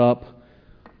ears up?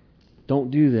 Don't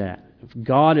do that. If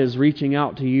God is reaching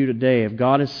out to you today, if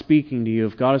God is speaking to you,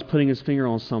 if God is putting His finger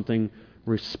on something,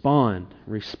 respond.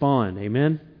 Respond.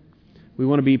 Amen? We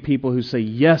want to be people who say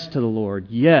yes to the Lord.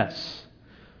 Yes.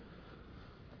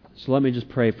 So let me just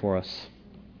pray for us.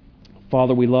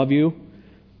 Father, we love You,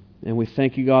 and we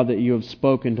thank You, God, that You have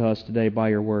spoken to us today by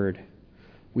Your Word.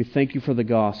 We thank You for the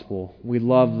gospel. We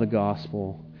love the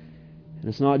gospel. And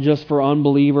it's not just for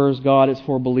unbelievers, God, it's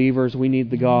for believers. We need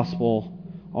the gospel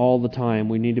all the time.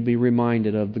 We need to be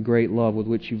reminded of the great love with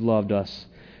which You've loved us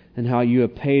and how You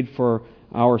have paid for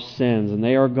our sins. And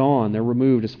they are gone. They're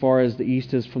removed as far as the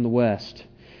east is from the west.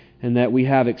 And that we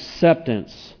have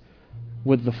acceptance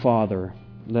with the Father.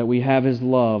 That we have His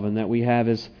love and that we have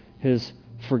His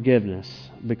forgiveness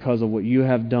because of what You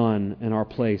have done in our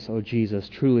place, oh Jesus.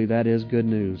 Truly, that is good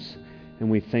news.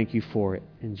 And we thank You for it.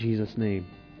 In Jesus' name,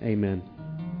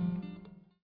 amen.